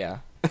 Yeah, oh yeah.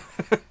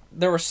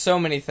 There were so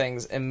many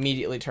things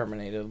immediately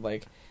terminated,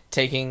 like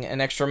taking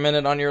an extra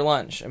minute on your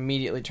lunch,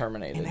 immediately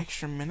terminated. An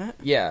extra minute?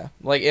 Yeah,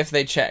 like if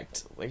they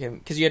checked, like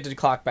because you had to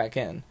clock back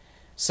in.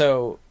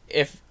 So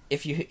if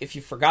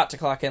you forgot to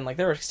clock in, like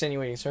there were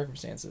extenuating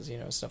circumstances,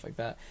 stuff like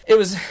that. There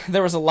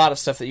was a lot of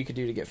stuff that you could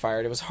do to get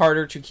fired. It was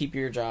harder to keep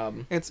your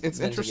job. It's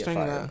interesting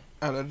that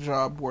at a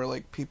job where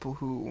like people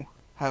who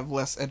have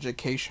less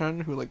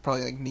education, who like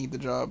probably like need the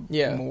job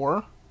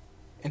more.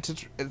 It's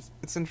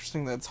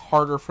interesting that it's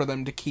harder for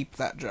them to keep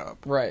that job.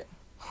 Right.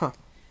 Huh.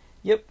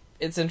 Yep.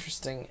 It's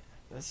interesting.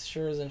 This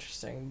sure is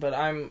interesting. But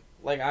I'm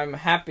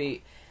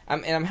happy.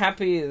 I'm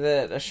happy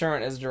that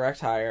Assurant is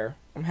direct hire.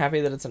 I'm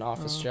happy that it's an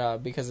office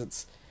job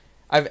because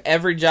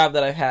every job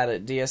that I've had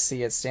at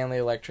DSC, at Stanley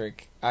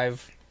Electric,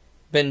 I've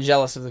been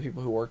jealous of the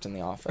people who worked in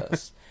the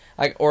office,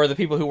 or the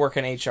people who work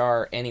in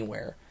HR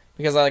anywhere,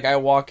 because I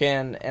walk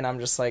in and I'm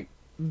just like,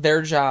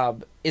 their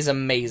job is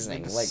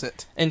amazing.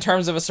 In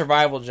terms of a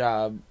survival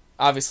job,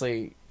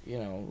 obviously,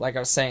 like I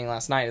was saying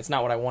last night, it's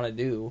not what I want to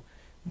do,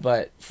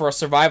 but for a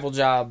survival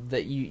job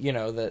that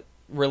that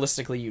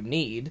realistically you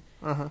need,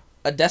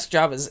 a desk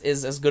job is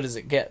as good as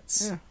it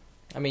gets. Yeah.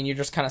 I mean, you're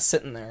just kind of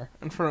sitting there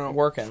and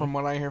working. From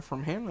what I hear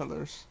from Hannah,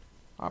 there's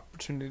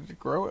opportunity to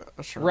grow it.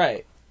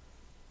 Right.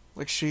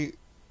 Like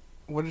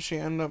what did she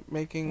end up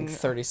making? Like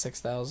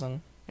 $36,000.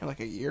 Yeah, like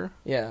a year?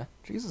 Yeah.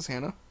 Jesus,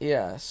 Hannah.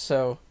 Yeah,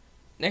 so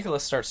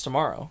Nicholas starts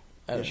tomorrow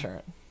at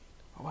Assurant.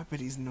 Oh, I bet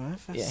he's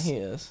nervous. Yeah, he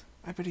is.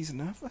 I bet he's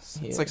nervous.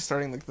 It's like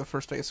starting like the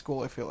first day of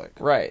school, I feel like.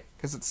 Right.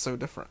 Because it's so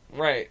different.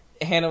 Right.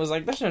 Hannah was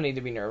like, there's no need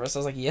to be nervous. I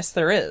was like, yes,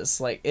 there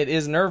is. Like, it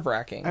is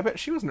nerve-wracking. I bet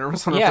she was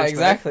nervous on her first day. Yeah,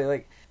 exactly.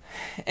 Like,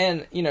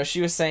 and,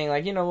 she was saying,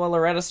 like, well,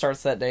 Loretta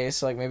starts that day,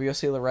 so, like, maybe you'll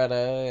see Loretta,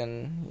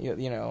 and,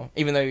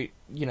 even though,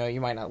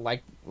 you might not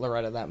like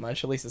Loretta that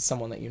much, at least it's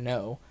someone that you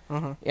know.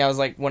 Yeah, I was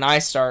like, when I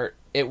start,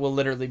 it will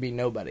literally be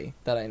nobody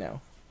that I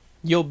know.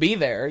 You'll be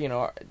there,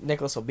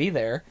 Nicholas will be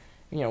there,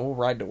 we'll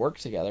ride to work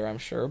together, I'm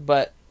sure,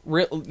 but,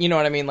 you know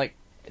what I mean, like,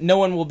 no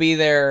one will be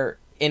there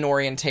in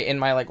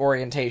my, like,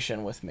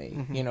 orientation with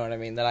me, you know what I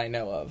mean, that I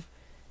know of.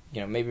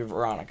 Maybe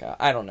Veronica.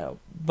 I don't know.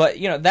 But,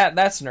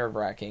 that's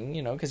nerve-wracking,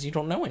 because you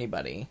don't know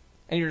anybody.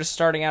 And you're just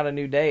starting out a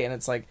new day, and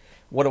it's like,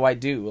 what do I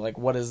do? Like,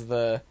 what is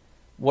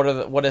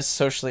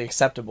socially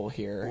acceptable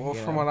here? Well,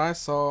 from what I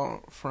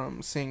saw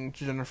from seeing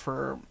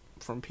Jennifer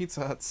from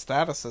Pizza Hut's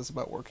statuses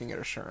about working at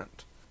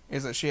Assurant,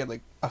 is that she had,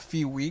 like, a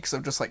few weeks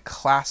of just, like,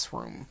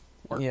 classroom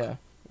work. Yeah.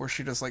 Where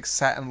she just, like,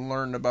 sat and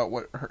learned about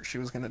what she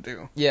was going to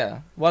do.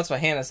 Yeah. Well, that's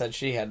what Hannah said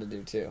she had to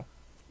do, too.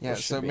 Yeah,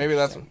 so maybe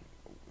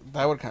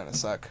that would kind of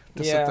suck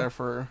to sit there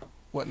for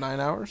 9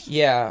 hours.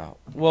 Yeah.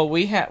 Well,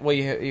 you have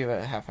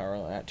a half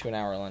hour to an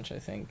hour lunch, I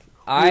think.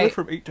 You work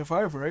from 8 to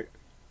 5, right?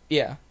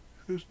 Yeah.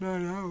 It's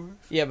 9 hours.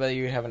 Yeah, but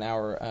you have an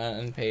hour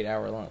unpaid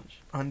hour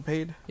lunch.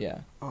 Unpaid? Yeah.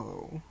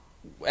 Oh.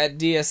 At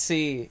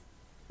DSC,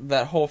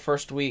 that whole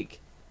first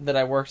week that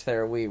I worked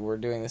there, we were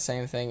doing the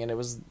same thing, and it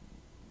was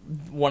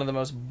one of the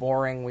most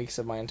boring weeks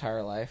of my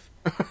entire life.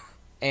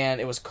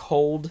 And it was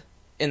cold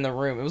in the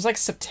room. It was like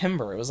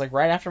September. It was like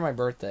right after my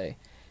birthday.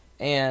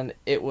 And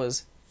it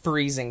was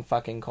freezing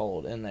fucking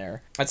cold in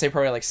there. I'd say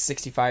probably like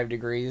 65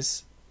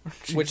 degrees,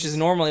 which is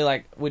normally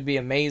like, would be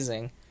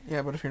amazing.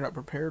 Yeah, but if you're not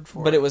prepared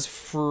for it. But it was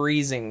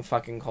freezing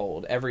fucking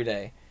cold every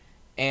day.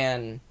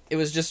 And it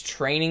was just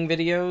training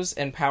videos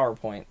and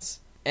PowerPoints.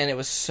 And it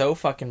was so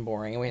fucking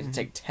boring. And we had to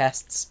take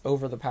tests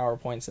over the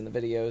PowerPoints and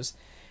the videos.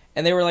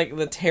 And they were like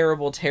the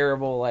terrible,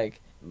 terrible, like,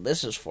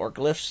 this is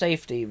forklift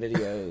safety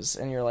videos.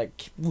 And you're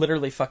like,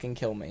 literally fucking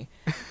kill me.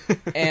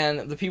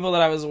 And the people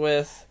that I was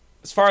with,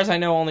 as far as I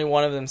know, only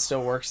one of them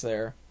still works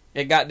there.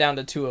 It got down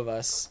to 2 of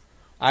us.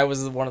 I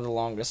was one of the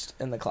longest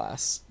in the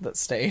class that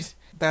stayed.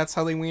 That's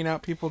how they wean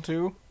out people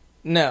too?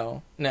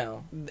 No.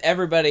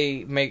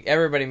 Everybody made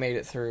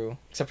it through,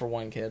 except for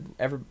one kid.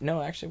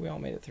 Actually, we all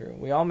made it through.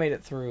 We all made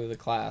it through the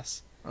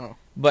class. Oh.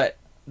 But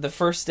the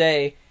first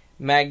day,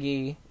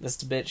 Maggie,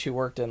 this bitch who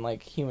worked in,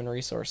 like, human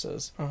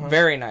resources,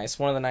 very nice,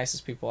 one of the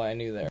nicest people I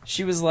knew there.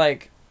 She was,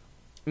 like,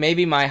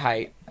 maybe my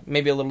height,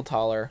 maybe a little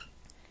taller,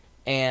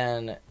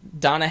 and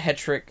Donna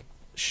Hetrick,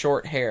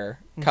 short hair,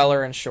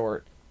 color and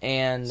short,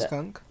 and...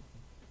 Skunk?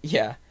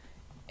 Yeah.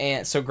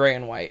 And so gray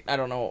and white. I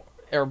don't know,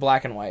 or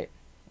black and white.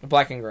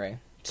 Black and gray.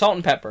 Salt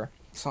and pepper.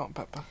 Salt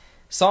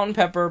and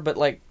pepper, but,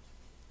 like,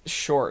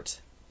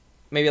 short.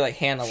 Maybe, like,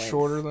 Hannah length.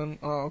 Shorter than...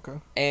 Oh, okay.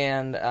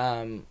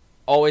 And,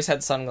 always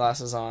had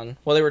sunglasses on.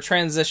 Well, they were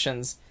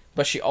transitions,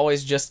 but she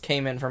always just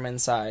came in from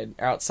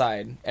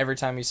outside, every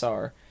time you saw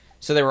her.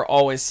 So they were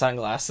always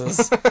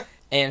sunglasses.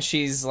 And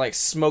she's, like,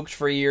 smoked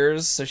for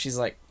years, so she's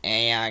like,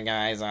 hey,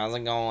 guys, how's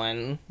it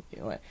going?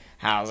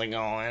 How's it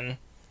going?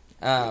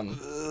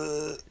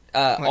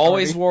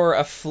 Always wore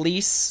a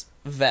fleece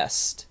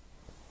vest.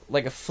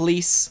 Like a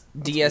fleece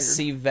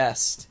DSC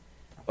vest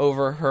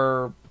over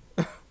her,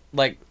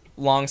 like,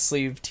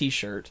 long-sleeve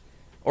t-shirt.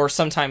 Or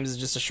sometimes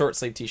just a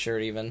short-sleeve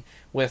t-shirt, even,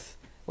 with,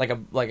 like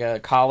a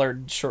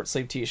collared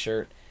short-sleeve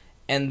t-shirt.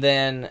 And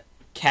then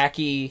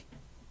khaki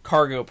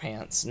cargo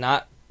pants.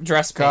 Not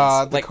dress God,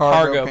 pants, the like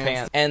cargo pants,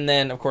 pants. and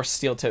then of course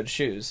steel-toed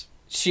shoes.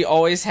 She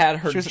always had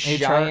her She was an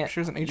giant. HR. She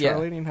was an HR yeah,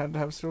 lady and had to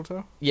have steel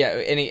toe. yeah.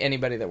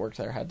 Anybody that worked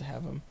there had to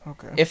have them.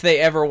 Okay. If they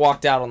ever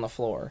walked out on the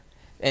floor,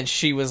 and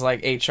she was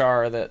like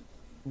HR that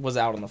was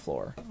out on the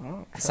floor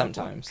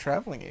sometimes.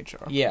 Traveling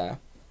HR. Yeah.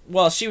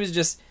 Well, she was,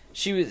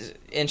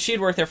 and she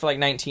had worked there for like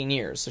 19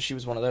 years, so she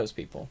was one of those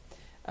people.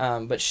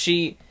 But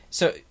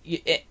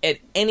at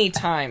any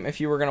time, if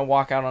you were going to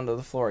walk out onto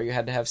the floor, you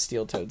had to have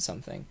steel-toed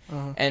something.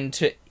 Uh-huh.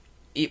 And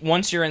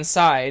once you're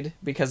inside,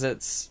 because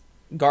it's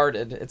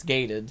guarded, it's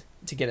gated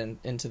to get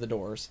into the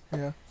doors.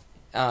 Yeah.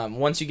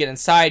 Once you get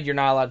inside, you're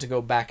not allowed to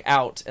go back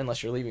out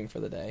unless you're leaving for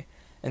the day.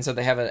 And so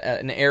they have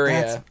an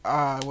area.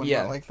 I would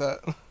not like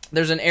that.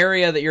 There's an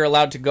area that you're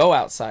allowed to go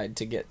outside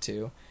to get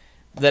to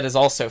that is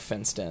also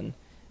fenced in.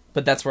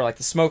 But that's where, like,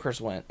 the smokers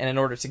went. And in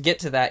order to get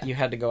to that, you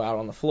had to go out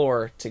on the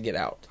floor to get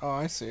out. Oh,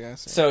 I see.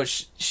 So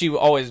she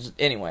always...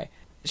 Anyway,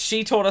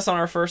 she told us on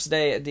our first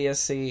day at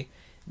DSC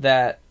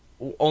that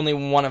only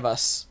one of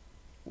us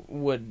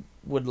would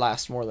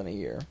last more than a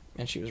year.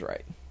 And she was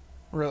right.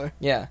 Really?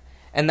 Yeah.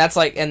 And that's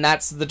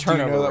the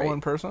turnover Do you know that rate.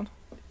 one person?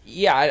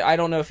 Yeah, I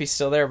don't know if he's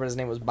still there, but his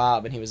name was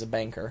Bob, and he was a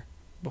banker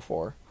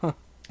before. Huh.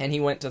 And he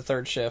went to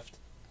third shift.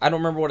 I don't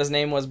remember what his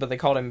name was, but they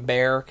called him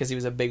Bear because he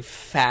was a big,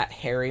 fat,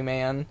 hairy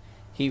man.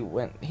 He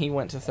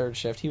went to third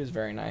shift. He was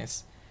very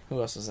nice.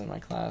 Who else was in my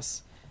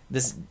class?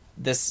 This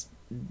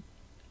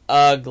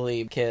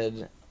ugly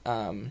kid,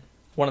 one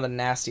of the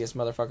nastiest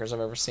motherfuckers I've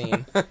ever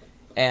seen.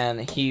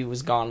 And he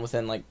was gone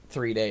within, like,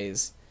 3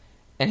 days.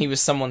 And he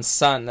was someone's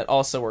son that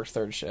also worked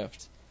third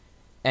shift.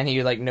 And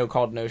he, like,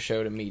 no-called,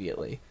 no-showed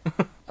immediately.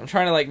 I'm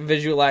trying to, like,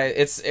 visualize...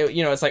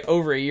 It's like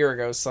over a year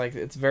ago, so, like,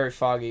 it's very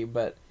foggy,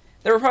 but...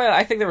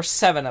 I think there were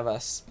 7 of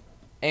us.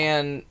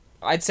 And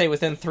I'd say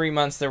within 3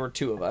 months, there were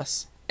 2 of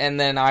us. And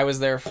then I was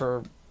there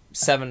for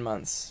 7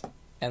 months.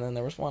 And then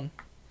there was 1.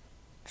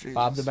 Jesus.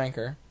 Bob the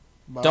banker.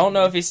 Bob Don't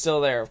know if he's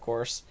still there, of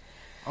course.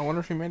 I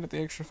wonder if he made it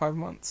the extra 5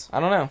 months. I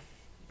don't know.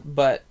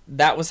 But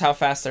that was how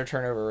fast their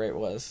turnover rate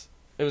was.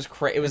 It was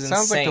It was insane.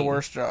 Sounds like the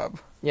worst job.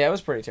 Yeah, it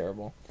was pretty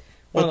terrible.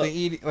 But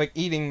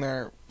eating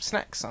their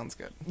snacks sounds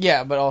good.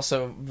 Yeah, but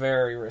also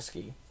very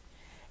risky.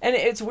 And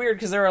it's weird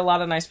because there are a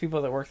lot of nice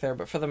people that work there,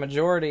 but for the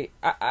majority,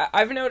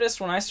 I've noticed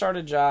when I start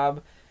a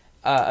job,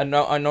 a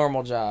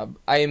normal job,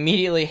 I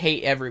immediately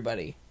hate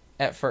everybody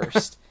at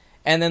first.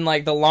 And then,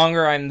 like, the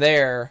longer I'm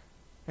there...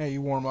 Yeah,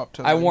 you warm up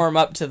to them. I warm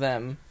up to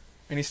them.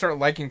 And you start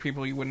liking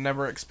people you would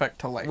never expect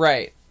to like.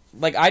 Right.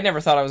 Like, I never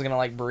thought I was going to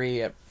like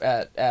Brie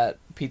at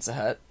Pizza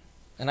Hut.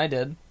 And I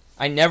did.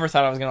 I never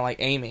thought I was going to like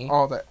Amy.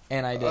 All that.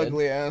 And I did.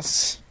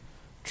 Ugly-ass,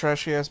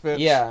 trashy-ass bitch.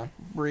 Yeah.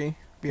 Brie.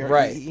 B-R-E-E.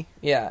 Right.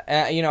 Yeah.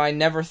 I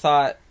never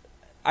thought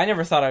I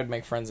would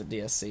make friends at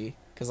DSC.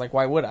 Because, like,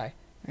 why would I?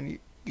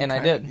 And I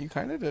did. You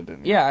kind of did,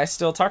 didn't you? Yeah, I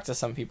still talk to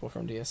some people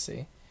from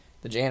DSC.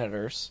 The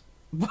janitors.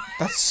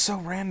 That's so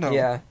random.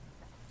 Yeah.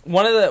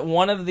 One of the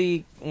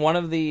janitors one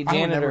of the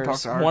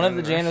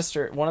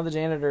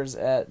janitors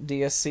at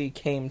DSC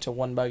came to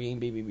One Buggy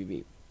and beep beep beep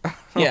beep.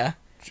 Yeah.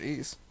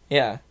 Jeez.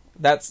 Yeah.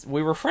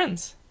 We were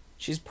friends.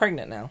 She's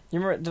pregnant now. You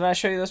remember, did I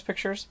show you those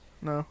pictures?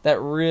 No. That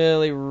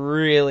really,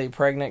 really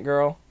pregnant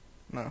girl?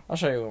 No. I'll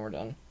show you when we're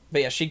done.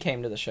 But yeah, she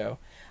came to the show.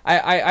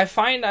 I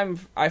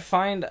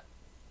find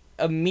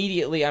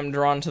immediately I'm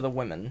drawn to the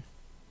women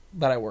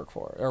that I work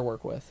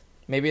with.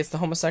 Maybe it's the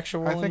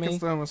homosexual I in think me. it's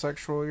the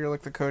homosexual. You're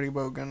like the Cody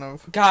Bogan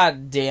of...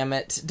 God damn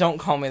it. Don't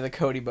call me the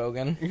Cody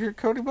Bogan. You're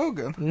Cody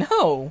Bogan.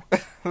 No.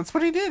 That's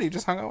what he did. He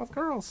just hung out with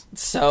girls.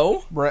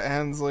 So? Brett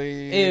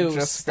Hensley, Ew,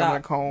 Jessica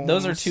stop. McCombs.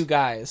 Those are 2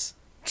 guys.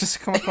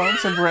 Jessica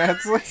McCombs and Brett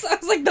Hensley? I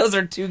was like, those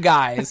are 2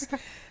 guys.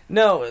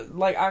 No,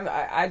 like,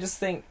 I just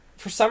think,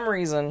 for some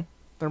reason...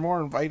 They're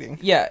more inviting.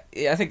 Yeah,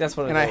 I think that's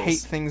what it is. And I hate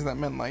things that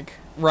men like.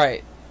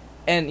 Right.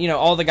 And,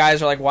 all the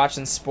guys are, like,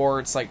 watching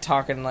sports, like,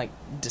 talking, like,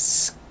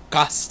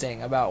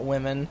 disgusting about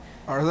women.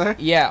 Are they?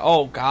 Yeah,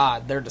 oh,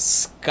 God, they're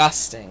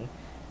disgusting.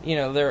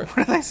 They're...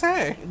 What do they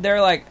say? They're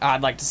like,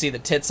 I'd like to see the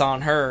tits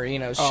on her,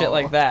 shit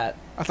like that.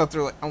 I thought they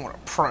were like, I want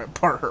to pry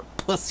apart her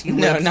pussy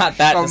No, lips. not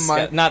that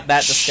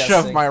disgusting.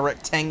 Shove my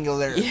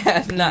rectangular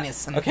not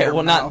penis in her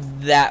mouth.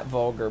 not that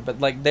vulgar, but,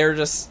 like, they're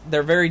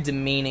very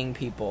demeaning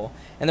people,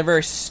 and they're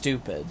very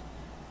stupid.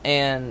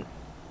 And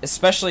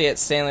especially at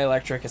Stanley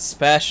Electric,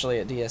 especially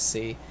at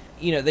DSC,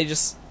 they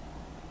just...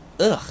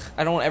 Ugh,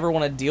 I don't ever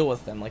want to deal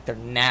with them. Like, they're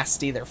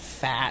nasty, they're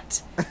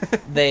fat,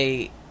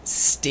 they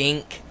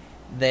stink,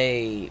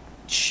 they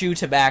chew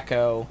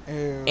tobacco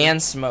Ew. and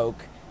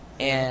smoke,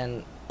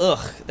 and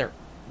ugh, they're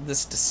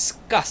this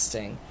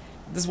disgusting.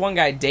 This one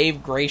guy, Dave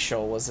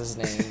Gratial was his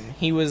name.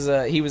 He was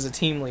a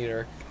team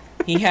leader.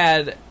 He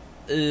had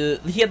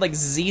like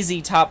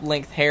ZZ top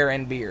length hair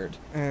and beard.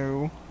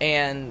 Ew.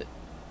 And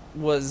it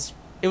was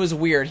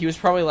weird. He was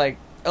probably like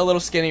a little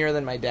skinnier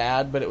than my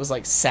dad, but it was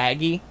like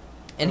saggy,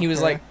 and he was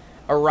Okay. like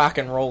a rock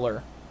and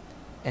roller,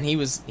 and he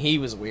was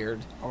weird.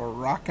 Or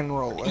rock and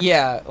roller.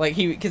 Yeah, like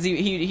he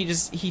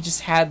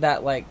just had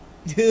that like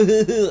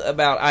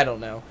about I don't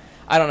know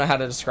how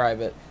to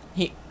describe it.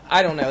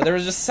 I don't know. There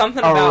was just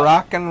something A about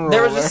rock and roller.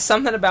 there was just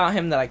something about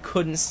him that I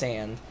couldn't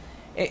stand.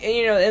 And,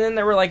 you know, and then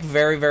there were like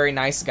very, very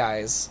nice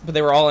guys, but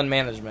they were all in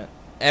management.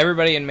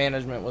 Everybody in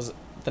management was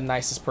the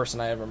nicest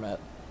person I ever met.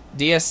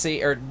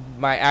 DSC, or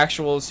my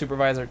actual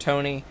supervisor,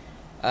 Tony,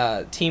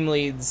 team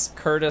leads,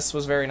 Curtis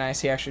was very nice.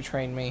 He actually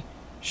trained me.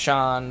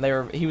 Sean,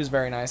 he was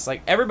very nice.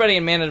 Like, everybody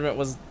in management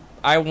was,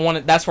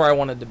 that's where I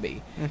wanted to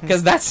be.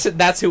 Because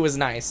that's who was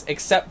nice.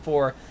 Except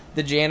for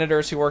the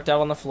janitors who worked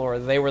out on the floor.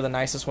 They were the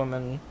nicest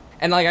women.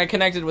 And, like, I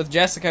connected with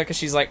Jessica because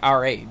she's, like,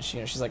 our age. You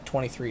know, she's, like,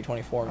 23,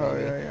 24 maybe.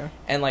 Oh, yeah.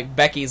 And, like,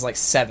 Becky's, like,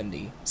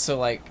 70. So,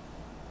 like...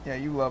 Yeah,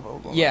 you love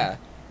old women. Yeah.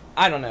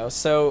 I don't know.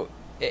 So,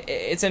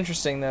 it's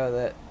interesting, though,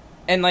 that...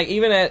 And, like,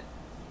 even at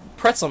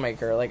Pretzel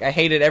Maker, like, I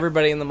hated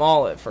everybody in the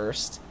mall at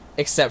first.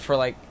 Except for,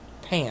 like,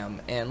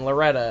 Pam and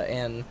Loretta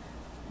and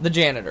the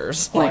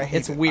janitors. Like,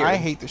 it's weird. I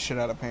hate the shit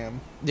out of Pam.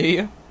 Do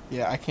you?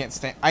 Yeah, I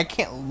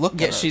can't look at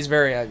her. Yeah, she's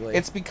very ugly.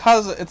 It's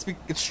because it's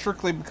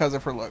strictly because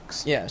of her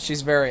looks. Yeah,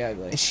 she's very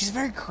ugly. And she's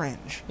very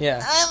cringe.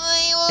 Yeah.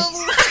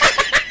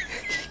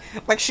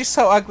 Like, she's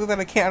so ugly that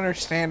I can't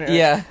understand her.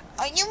 Yeah.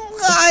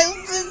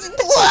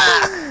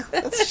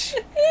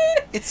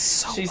 It's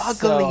so She's ugly.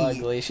 so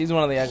ugly. She's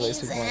one of the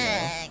ugliest people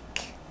I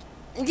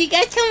know. Did you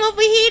guys come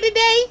over here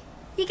today?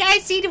 You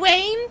guys see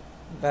Dwayne?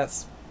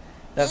 That's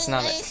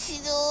not it.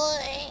 It's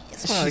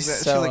not like She's that.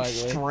 so She's like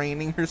ugly.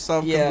 straining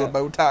herself Yeah. because of the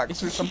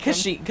Botox or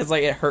something. Because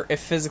like it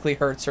physically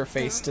hurts her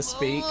face to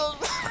speak.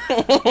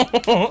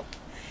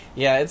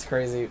 Yeah, it's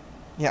crazy.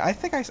 Yeah, I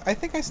think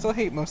I still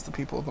hate most of the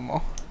people at the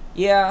mall.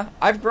 Yeah,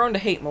 I've grown to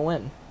hate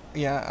Malin.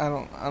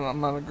 Yeah,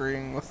 I'm not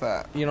agreeing with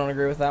that. You don't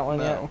agree with that one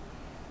No.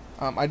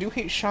 I do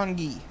hate Sean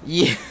Gee.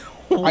 yet?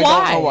 Yeah. Why? I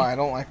don't know why. I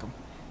don't like him.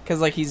 Because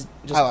like he's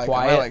just I like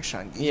quiet. him. I like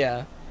Sean Gee.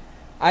 Yeah.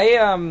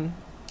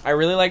 I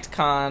really liked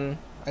Khan.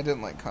 I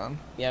didn't like Khan.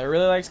 Yeah, I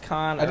really liked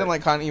Khan. I didn't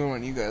like Khan even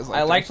when you guys liked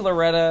I liked him.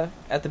 Loretta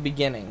at the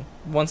beginning.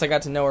 Once I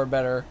got to know her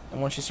better,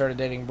 and once she started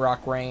dating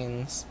Brock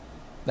Reigns,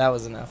 that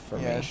was enough for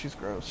me. Yeah, she's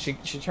gross. She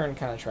turned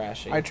kind of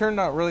trashy. I turned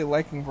out really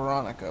liking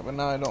Veronica, but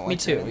now I don't like Me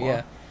her too.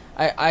 anymore.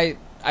 Yeah.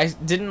 I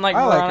didn't like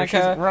I like her.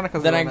 Veronica.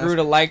 Veronica's Then I really grew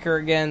nice. to like her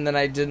again. Then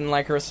I didn't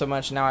like her so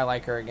much. Now I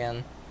like her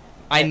again.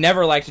 I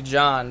never liked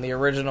John, the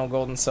original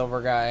gold and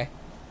silver guy.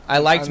 I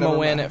liked never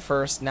Moen met at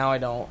first. Now I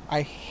don't.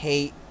 I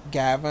hate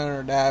Gavin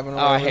or Davin. Or Oh,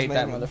 I whatever his hate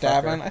that name is.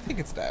 motherfucker. Davin? I think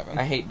it's Davin.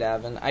 I hate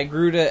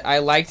Davin. I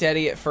liked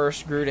Eddie at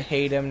first. Grew to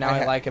hate him. Now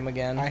I like him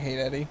again. I hate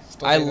Eddie.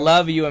 Still I hate him.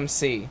 love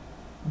UMC.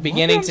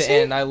 Beginning to UMC?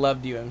 end, I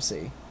loved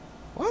UMC.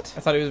 What? I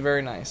thought he was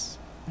very nice.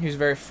 He was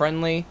very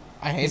friendly.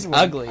 I hate He's it when,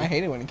 ugly. I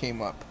hated when he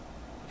came up.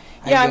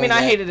 Yeah, I mean,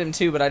 I hated him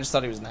too, but I just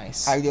thought he was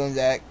nice. How you doing,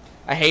 Zach?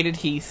 I hated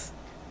Heath.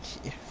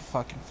 Yeah,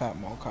 fucking fat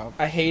mall cop.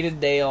 I hated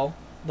Dale,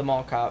 the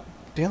mall cop.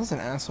 Dale's an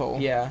asshole.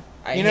 Yeah.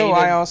 You know,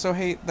 I also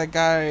hate that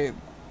guy,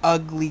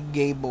 ugly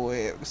gay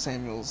boy at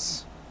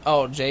Samuel's.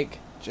 Oh, Jake.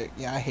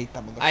 Yeah, I hate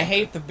that motherfucker. I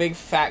hate the big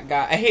fat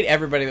guy. I hate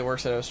everybody that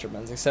works at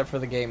Osterman's except for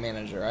the gay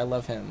manager. I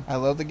love him. I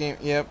love the game.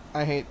 Yep,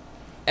 I hate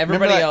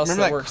Everybody else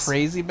remember that that works.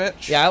 crazy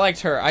bitch. Yeah, I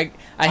liked her. I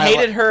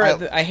hated her.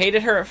 I I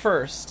hated her at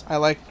first, I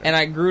liked her. and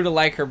I grew to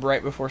like her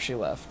right before she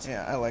left.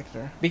 Yeah, I liked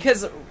her.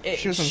 Because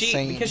She was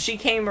insane. Because she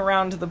came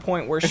around to the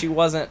point where she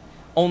wasn't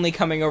only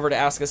coming over to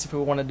ask us if we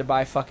wanted to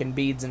buy fucking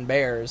beads and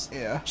bears.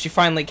 Yeah. She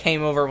finally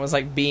came over and was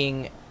like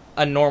being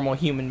a normal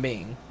human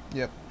being.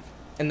 Yep.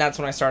 And that's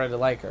when I started to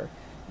like her.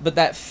 But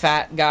that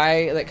fat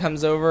guy that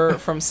comes over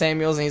from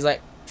Samuel's and he's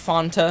like,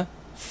 Fanta,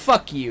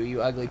 fuck you,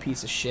 you ugly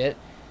piece of shit.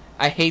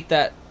 I hate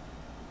that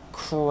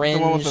cringe.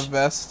 The one with the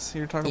vest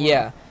you're talking about?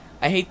 Yeah.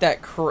 I hate that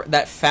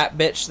fat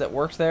bitch that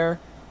worked there.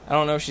 I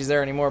don't know if she's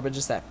there anymore, but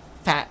just that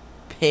fat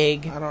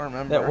pig I don't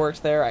remember. that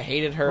worked there. I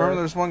hated her. Remember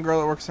there's one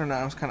girl that works there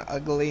now who's kind of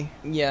ugly.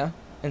 Yeah.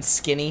 And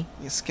skinny.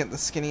 The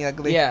skinny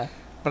ugly. Yeah.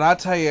 But I'll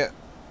tell you,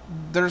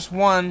 there's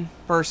one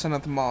person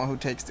at the mall who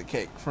takes the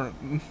cake for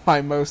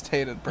my most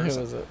hated person.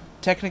 Who was it?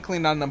 Technically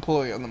not an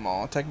employee of the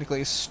mall.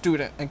 Technically a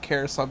student at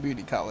Carousel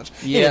Beauty College.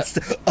 Yeah. And it's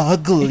the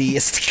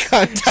ugliest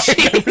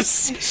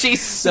cunt.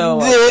 She's so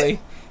ugly.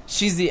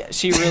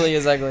 She really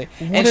is ugly.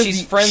 And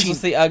she's friends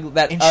with the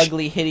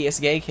ugly, hideous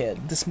gay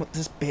kid. This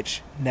bitch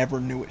never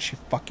knew what she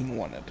fucking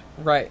wanted.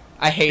 Right.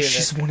 I hated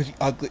She's it. one of the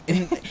ugly,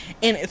 and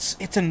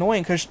it's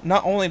annoying because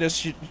not only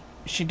does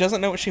she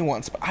doesn't know what she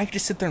wants, but I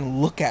just sit there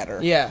and look at her.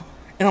 Yeah.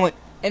 And I'm like,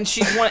 And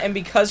and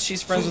because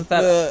she's friends with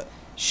that,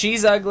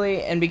 she's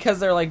ugly, and because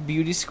they're like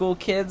beauty school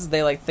kids,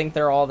 they like think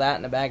they're all that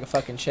in a bag of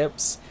fucking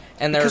chips,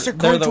 and they're because they're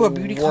going the to a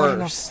beauty college in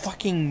a worst.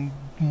 fucking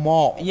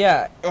mall.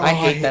 Yeah, Oh, I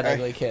hate that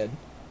ugly kid.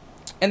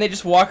 And they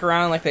just walk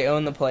around like they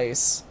own the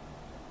place.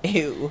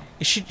 Ew.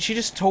 She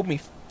just told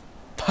me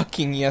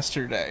fucking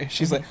yesterday.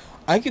 She's like,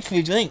 I get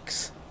free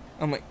drinks.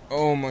 I'm like,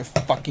 oh my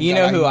fucking You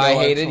God, know who I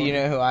hated? absolutely. You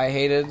know who I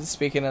hated?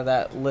 Speaking of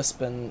that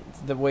lisping,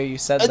 the way you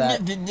said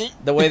that,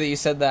 the way that you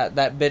said that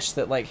bitch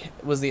that like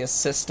was the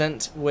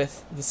assistant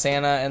with the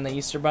Santa and the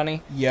Easter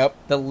Bunny, Yep.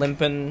 the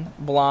limping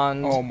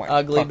blonde, Oh my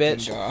ugly fucking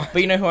bitch. God.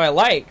 But you know who I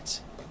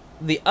liked?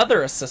 The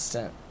other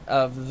assistant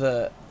of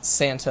the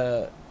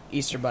Santa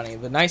Easter Bunny,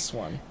 the nice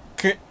one.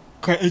 Can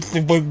I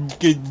get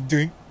the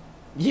drink?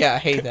 Yeah, I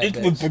hate that bitch.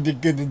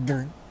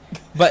 I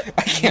But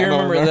can't you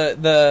remember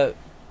the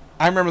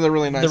I remember the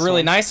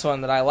really nice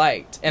one that I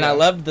liked, and I Yeah.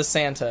 loved the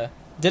Santa.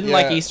 Didn't Yeah.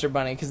 like Easter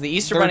Bunny because the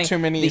Easter There were Bunny too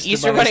many the Easter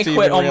Easter bunnies Bunny to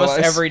quit even almost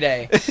realize. every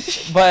day.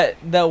 But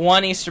the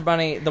one Easter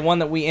Bunny, the one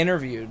that we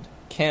interviewed,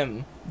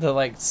 Kim, the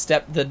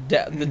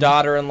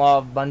daughter-in-law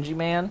of Bungee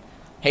Man,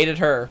 hated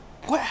her.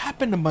 What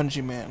happened to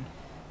Bungee Man?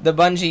 The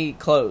Bungee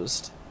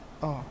closed.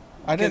 Oh,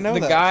 I didn't know the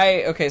that.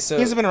 guy. Okay, so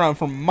He's been around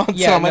for months.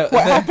 yeah, so I'm like,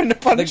 what happened to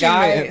Bungee the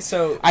guy? Man?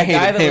 So I the guy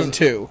hated that him was-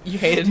 too. You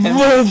hated him.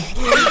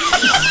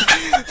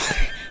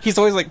 He's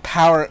always like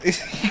power.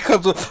 He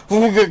comes with,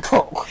 let me get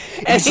Coke.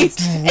 And And he's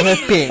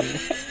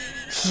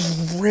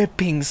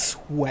dripping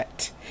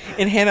sweat.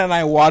 And Hannah and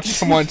I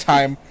watched him one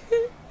time.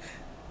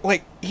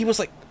 Like, he was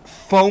like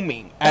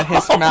foaming at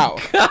his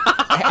mouth.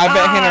 I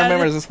bet Hannah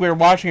remembers this. We were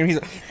watching him. He's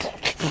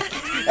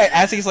like,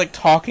 as he's like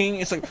talking,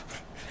 it's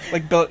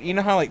like Bill. You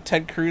know how like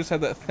Ted Cruz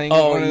had that thing?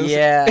 Oh on his-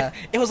 yeah.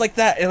 It was like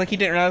that. And, like he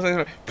didn't realize.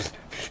 It was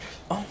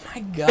Oh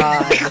my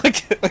god.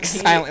 like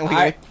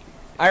silently.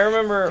 I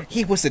remember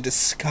He was a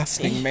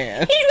disgusting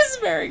man. he was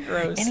very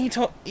gross. And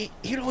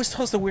he'd always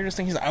tell us the weirdest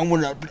thing. He's like, I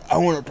went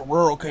up to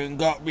Rural King and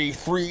got me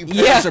 3 pairs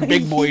Yeah. of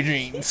big boy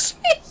jeans.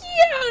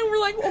 Yeah, and we're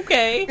like,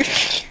 okay.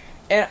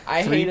 And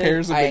I 3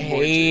 pairs of big boy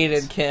hated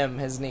jeans. Kim,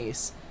 his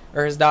niece,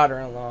 or his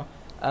daughter-in-law.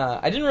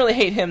 I didn't really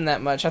hate him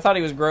that much. I thought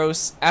he was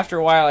gross. After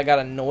a while, I got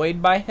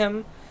annoyed by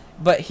him.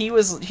 But he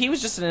was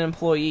just an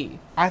employee.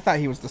 I thought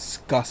he was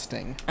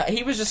disgusting.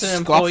 He was just an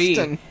Disgusting.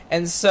 employee,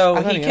 and so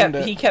I thought he owned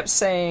it. he kept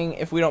saying,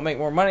 if we don't make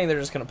more money, they're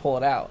just going to pull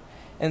it out.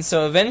 And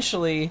so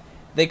eventually,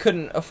 they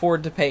couldn't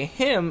afford to pay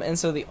him, and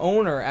so the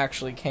owner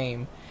actually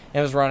came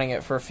and was running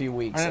it for a few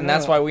weeks, I didn't and know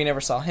that's that. why we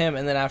never saw him.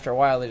 And then after a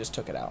while, they just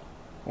took it out.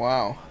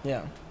 Wow.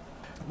 Yeah,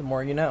 the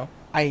more you know.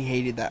 I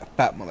hated that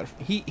fat mother.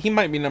 He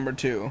might be number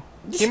 2.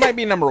 He might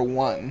be number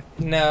 1.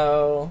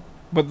 No.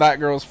 But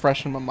that girl's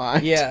fresh in my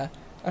mind. Yeah.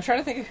 I'm trying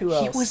to think of who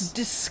else. He was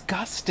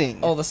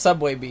disgusting. Oh, the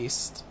Subway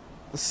Beast.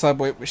 The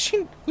Subway.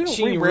 She we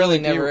really rarely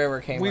never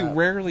ever came We up.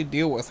 rarely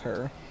deal with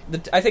her.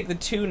 I think the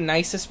 2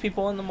 nicest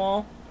people in the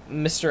mall,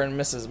 Mr. and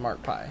Mrs.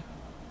 Mark Pie.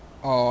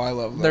 Oh, I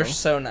love those. They're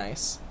so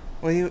nice.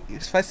 Well, you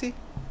spicy?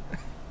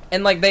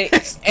 And like they, You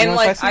and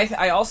want like spicy?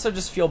 I also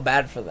just feel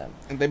bad for them.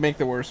 And they make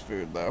the worst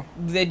food, though.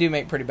 They do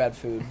make pretty bad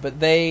food, but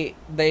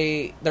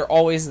they're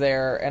always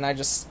there, and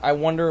I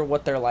wonder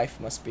what their life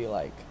must be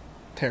like.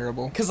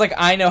 Terrible. Because like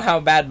I know how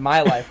bad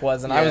my life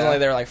was, and I was Yeah. only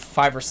there like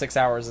 5 or 6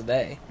 hours a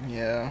day,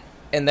 Yeah.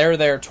 and they're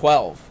there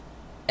 12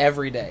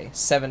 every day,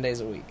 7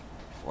 days a week.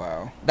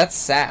 Wow. That's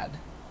sad.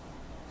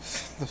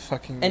 The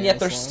fucking. And yet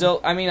they're Amazon.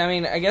 still. I mean,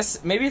 I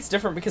guess maybe it's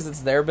different because it's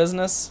their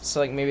business.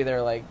 So like maybe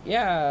they're like,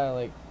 yeah,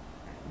 like,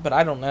 but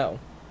I don't know.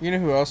 You know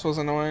who else was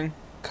annoying?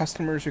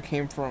 Customers who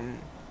came from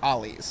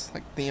Ollie's,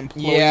 like the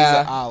employees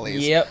Yeah. at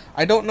Ollie's. Yep.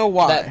 I don't know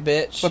why. That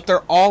bitch. But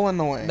they're all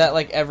annoying. That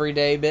like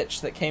everyday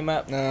bitch that came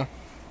up. No.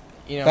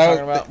 You know what I'm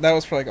talking about? That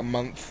was for like a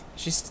month.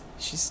 She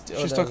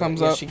still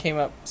comes yeah, up? She came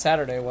up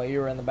Saturday while you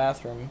were in the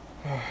bathroom,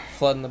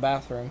 flooding the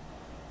bathroom.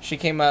 She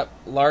came up,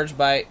 large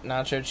bite,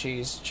 nacho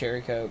cheese,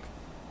 cherry coke.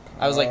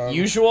 I was like,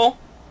 usual?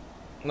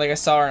 Like, I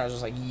saw her and I was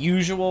just like,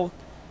 usual?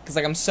 Because,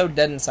 like, I'm so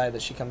dead inside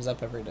that she comes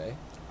up every day.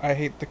 I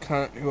hate the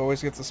cunt who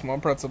always gets a small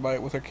pretzel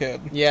bite with her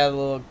kid.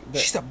 Yeah,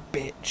 She's a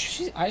bitch.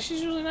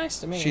 She's really nice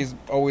to me. She's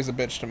always a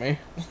bitch to me.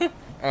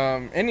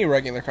 Any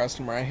regular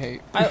customer I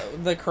hate.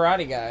 The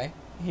karate guy,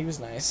 he was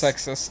nice.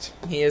 Sexist.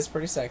 He is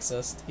pretty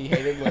sexist. He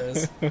hated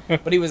Liz.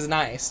 But he was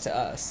nice to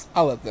us.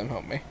 I'll let them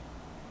help me.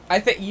 I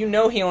think, he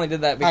only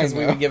did that because I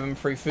we know. would give him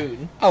free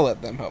food. I'll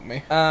let them help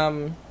me.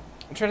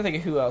 I'm trying to think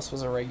of who else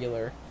was a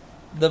regular.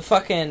 The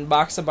fucking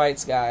Box of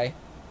Bites guy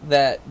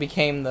that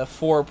became the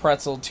 4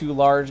 pretzel too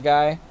large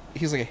guy.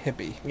 He's like a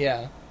hippie.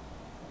 Yeah.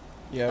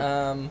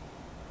 Yeah.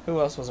 Who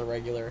else was a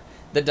regular?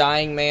 The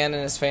dying man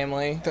and his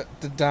family.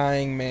 The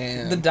dying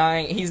man.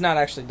 He's not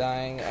actually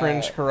dying.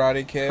 Cringe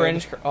karate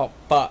kid. Oh,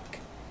 fuck.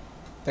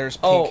 There's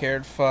Oh.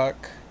 pink-haired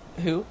fuck.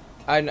 Who?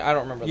 I don't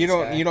remember You this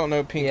don't guy. you don't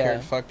know pink-haired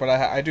Yeah. fuck, but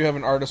I do have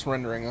an artist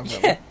rendering of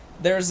him. Yeah.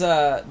 There's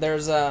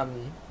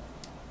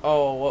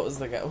oh, what was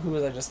the guy? Who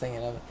was I just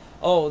thinking of?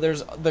 Oh,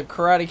 there's the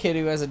karate kid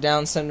who has a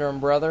Down syndrome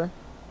brother.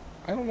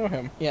 I don't know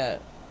him. Yeah.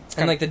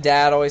 And like the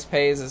dad always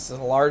pays. It's a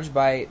large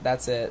bite.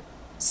 That's it.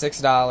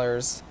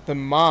 $6. The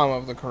mom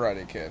of the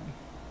karate kid.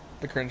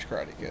 The cringe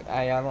karate kid.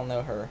 I don't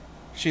know her.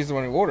 She's the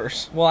one who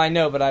orders. Well, I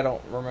know, but I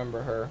don't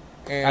remember her.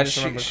 And I just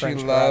remember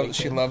cringe karate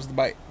she kid. loves the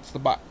bite. It's the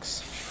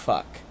box.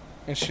 Fuck.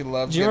 And she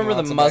loves Do you getting remember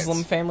lots the of Muslim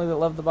bites. family that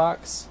loved the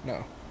box?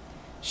 No.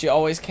 She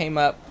always came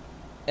up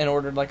and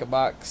ordered like a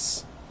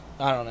box.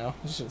 I don't know.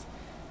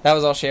 That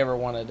was all she ever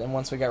wanted. And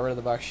once we got rid of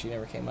the box, she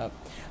never came up.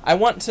 I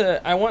want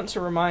to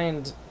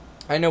remind.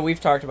 I know we've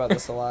talked about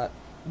this a lot,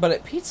 but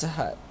at Pizza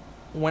Hut,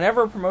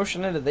 whenever a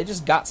promotion ended, they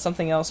just got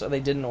something else or they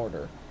didn't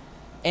order.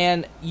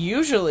 And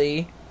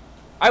usually,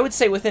 I would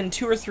say within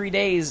 2 or 3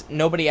 days,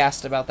 nobody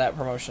asked about that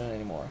promotion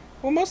anymore.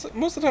 Well, most of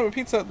the time at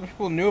Pizza Hut,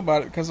 people knew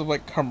about it because of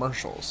like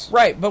commercials.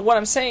 Right, but what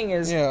I'm saying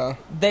is, Yeah.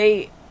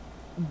 they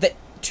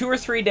 2 or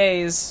 3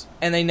 days,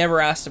 and they never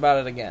asked about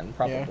it again,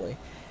 probably.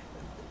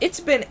 It's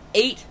been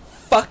 8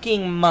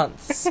 fucking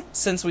months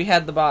since we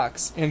had the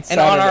box. And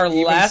on our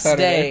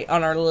Saturday.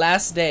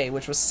 last day,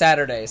 which was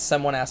Saturday,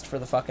 someone asked for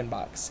the fucking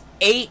box.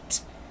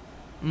 8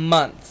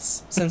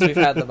 months since we've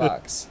had the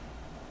box.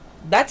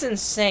 That's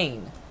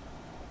insane.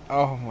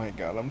 Oh my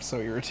god, I'm so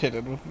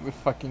irritated with the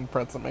fucking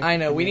Pretzel Maker. I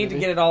know, we need to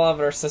community. get it all out of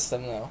our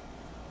system, though.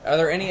 Are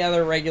there any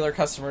other regular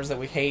customers that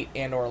we hate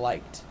and or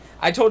liked?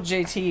 I told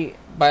JT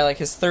by, like,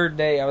 his 3rd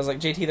day, I was like,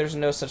 JT, there's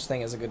no such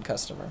thing as a good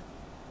customer.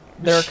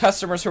 There are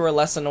customers who are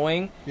less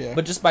annoying, Yeah.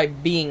 but just by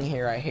being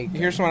here, I hate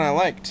them. Here's one I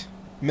liked.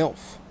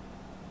 MILF.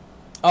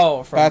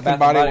 Oh, from Bath and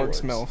Body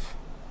Works MILF.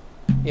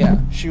 Yeah,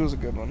 She was a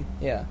good one.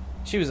 yeah.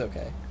 She was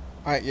okay.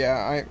 I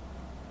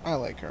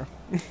like her.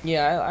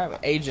 Yeah,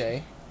 I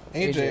AJ.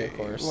 AJ, of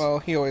course. well,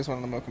 he always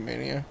wanted the Mocha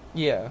Mania.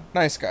 Yeah.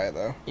 Nice guy,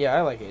 though. Yeah,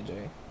 I like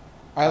AJ.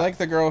 I like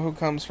the girl who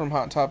comes from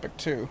Hot Topic,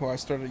 too, who I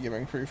started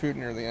giving free food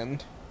near the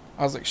end.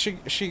 I was like, she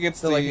gets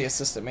Still like the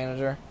assistant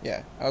manager.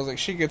 Yeah, I was like,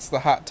 she gets the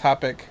Hot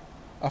Topic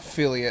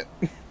affiliate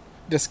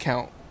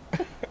discount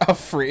of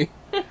free.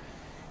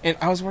 And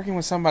I was working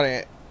with somebody,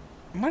 it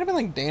might have been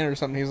like Dan or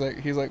something.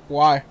 He's like,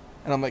 why?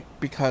 And I'm like,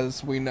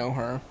 because we know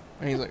her.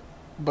 And he's like,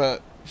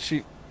 but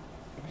she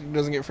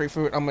doesn't get free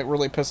food. I'm like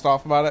really pissed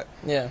off about it.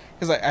 Yeah.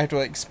 Because I have to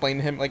like explain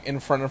to him like in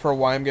front of her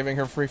why I'm giving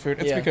her free food.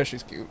 It's Yeah. because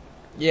she's cute.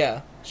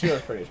 Yeah. She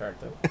was pretty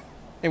attractive.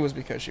 It was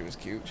because she was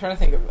cute. I'm trying to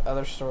think of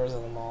other stores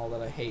in the mall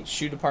that I hate.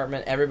 Shoe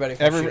department. Everybody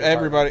from shoe department.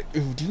 Everybody.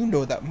 Ooh, do you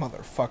know that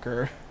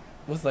motherfucker?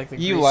 With like the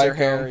You greaser like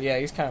hair. him. Yeah,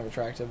 he's kind of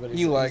attractive, but he's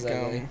You like he's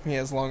ugly. him. He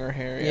has longer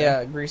hair.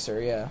 Yeah,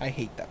 greaser. Yeah. I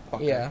hate that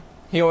fucker. Yeah.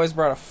 He always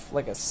brought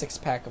like a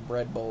 6-pack of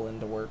Red Bull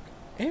into work.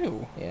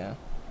 Ew. Yeah.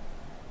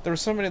 There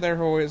was somebody there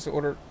who always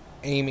ordered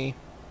Amy.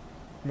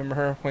 Remember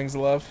her? Wings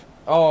of Love?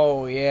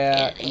 Oh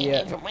yeah,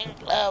 yeah,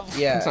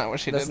 yeah. That's not what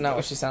she did. That's not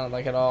what she sounded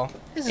like at all.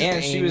 This is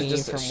And she was Amy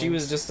just from she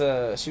was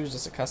Wings.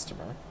 just a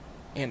customer.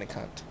 And a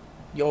cunt.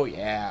 Oh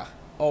yeah.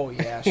 Oh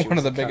yeah. She One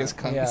was of the a biggest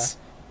cunt. cunts.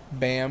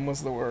 Bam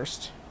was the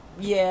worst.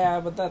 Yeah,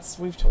 but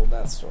we've told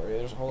that story.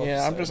 There's a whole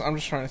Yeah, episode. I'm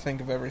just trying to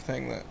think of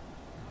everything that.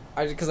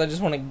 because I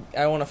just want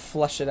to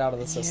flush it out of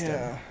the system.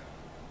 Yeah.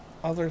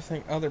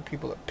 Other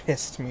people that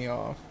pissed me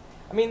off.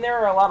 I mean, there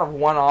are a lot of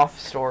one-off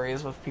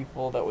stories with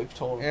people that we've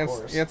told, of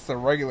course. It's the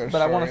regular.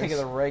 But I want to think of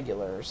the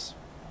regulars.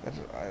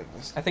 I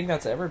I think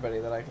that's everybody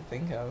that I can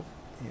think of.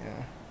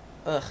 yeah.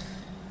 Ugh.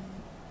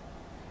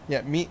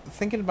 Yeah, me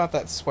thinking about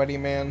that sweaty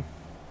man.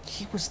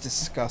 He was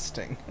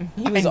disgusting.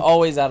 He was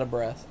always out of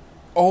breath.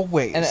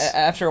 Always. And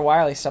after a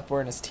while, he stopped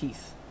wearing his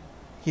teeth.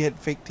 He had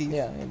fake teeth.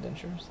 Yeah,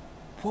 indentures.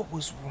 What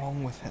was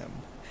wrong with him?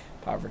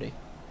 Poverty.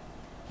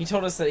 He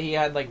told us that he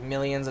had like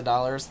millions of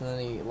dollars and then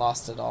he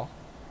lost it all.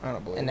 I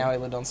don't believe And him. now he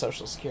lived on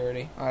Social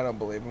Security. I don't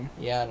believe him.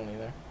 Yeah, I don't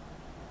either.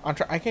 I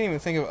can't even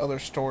think of other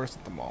stores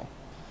at the mall,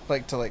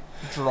 to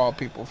draw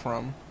people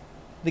from.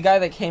 The guy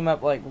that came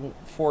up like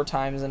 4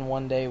 times in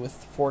one day with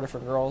 4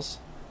 different girls.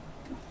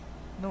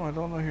 No, I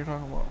don't know who you're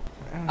talking about.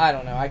 I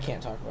don't know. I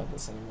can't talk about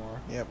this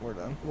anymore. Yep, we're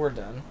done. We're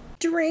done.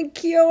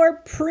 Drink your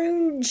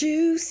prune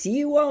juice,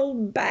 you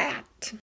old bat.